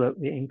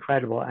absolutely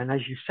incredible. And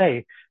as you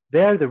say,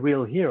 they're the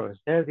real heroes.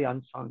 They're the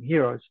unsung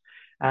heroes.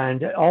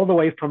 And all the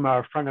way from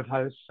our front of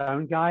house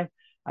sound guy,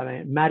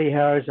 Matty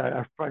Harris,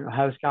 our front of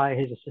house guy,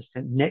 his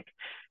assistant, Nick,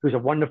 who's a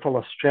wonderful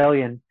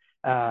Australian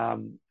PA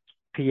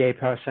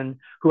person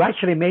who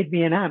actually made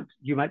me an amp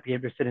you might be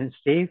interested in,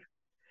 Steve.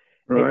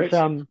 Right.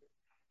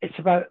 It's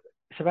about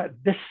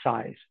this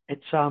size.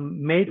 It's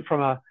made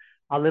from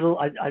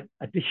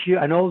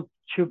an old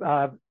tube,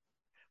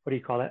 what do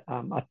you call it?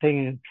 A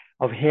thing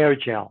of hair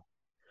gel,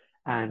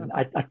 and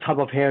a tub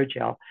of hair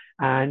gel.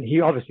 And he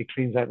obviously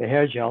cleans out the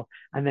hair gel,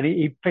 and then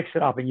he picks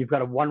it up, and you've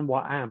got a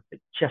 1-watt amp. It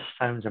just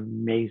sounds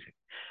amazing.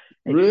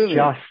 It's really?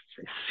 Just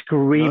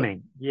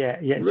screaming. Yeah,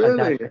 it's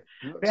really? fantastic.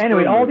 But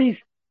anyway, all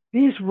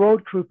these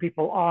road crew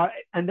people are,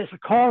 and it's a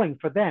calling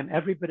for them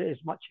every bit as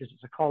much as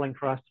it's a calling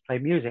for us to play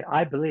music,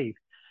 I believe,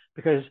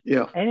 because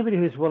anybody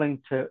who's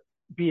willing to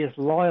be as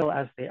loyal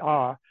as they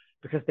are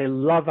because they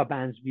love a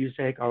band's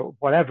music or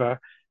whatever,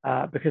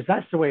 because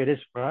that's the way it is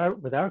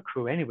with our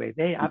crew anyway.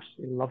 They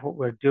absolutely love what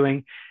we're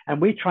doing,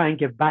 and we try and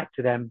give back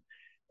to them,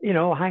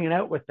 hanging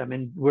out with them,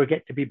 and we'll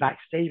get to be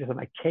backstage with them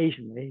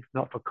occasionally, if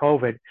not for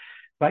COVID.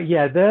 But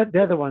yeah,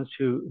 they're the ones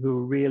who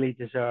really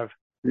deserve.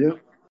 Yeah.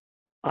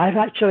 I've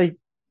actually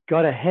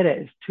got to hit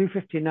it. It's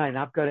 2:59.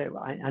 I've got it.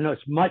 I know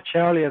it's much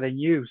earlier than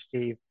you,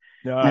 Steve.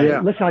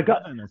 Listen,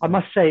 I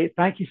must say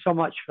thank you so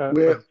much for.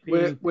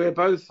 We're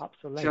both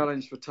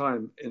challenged for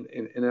time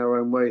in our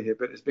own way here,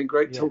 but it's been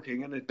great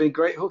talking, and it's been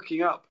great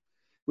hooking up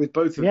with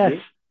both of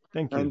you.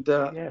 Thank you.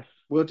 And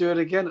we'll do it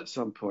again at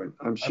some point,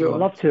 I'm sure. I'd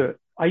love to.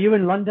 Are you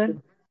in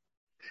London?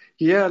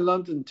 Yeah,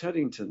 London,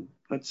 Teddington.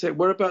 That's it.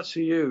 Whereabouts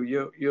are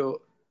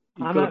you?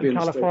 I'm out in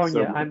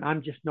California.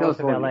 I'm just north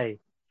of LA.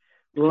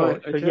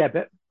 Right. So yeah,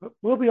 but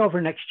we'll be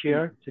over next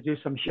year to do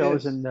some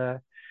shows in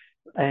May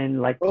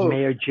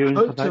or June.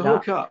 Hope to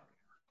hook up.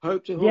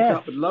 I'd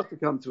love to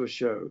come to a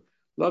show.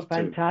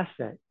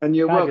 Fantastic. And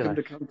you're welcome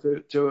to come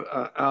to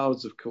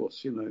ours, of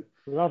course.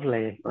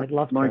 Lovely. I'd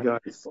love my to.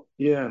 guys.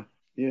 Yeah.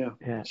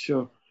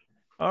 Sure.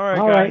 All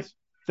right, guys.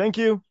 Thank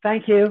you.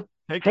 Thank you.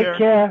 Take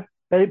care.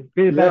 Be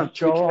the best,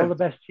 Joe. All the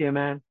best to you,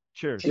 man.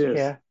 Cheers. Take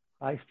care.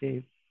 Bye,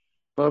 Steve.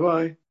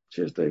 Bye.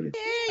 Cheers, David.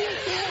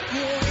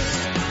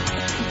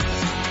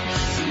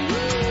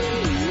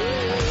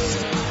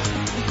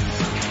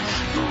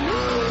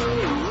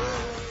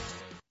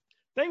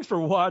 Thanks for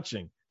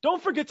watching.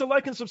 Don't forget to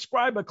like and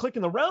subscribe by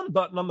clicking the round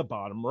button on the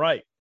bottom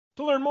right.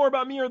 To learn more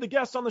about me or the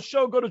guests on the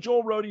show, go to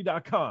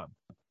joelroadie.com.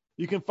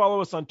 You can follow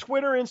us on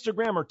Twitter,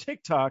 Instagram, or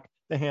TikTok.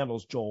 The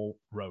handle's Joel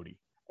Roadie.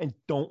 And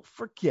don't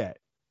forget,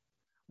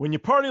 when you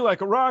party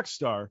like a rock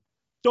star,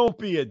 don't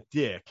be a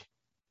dick.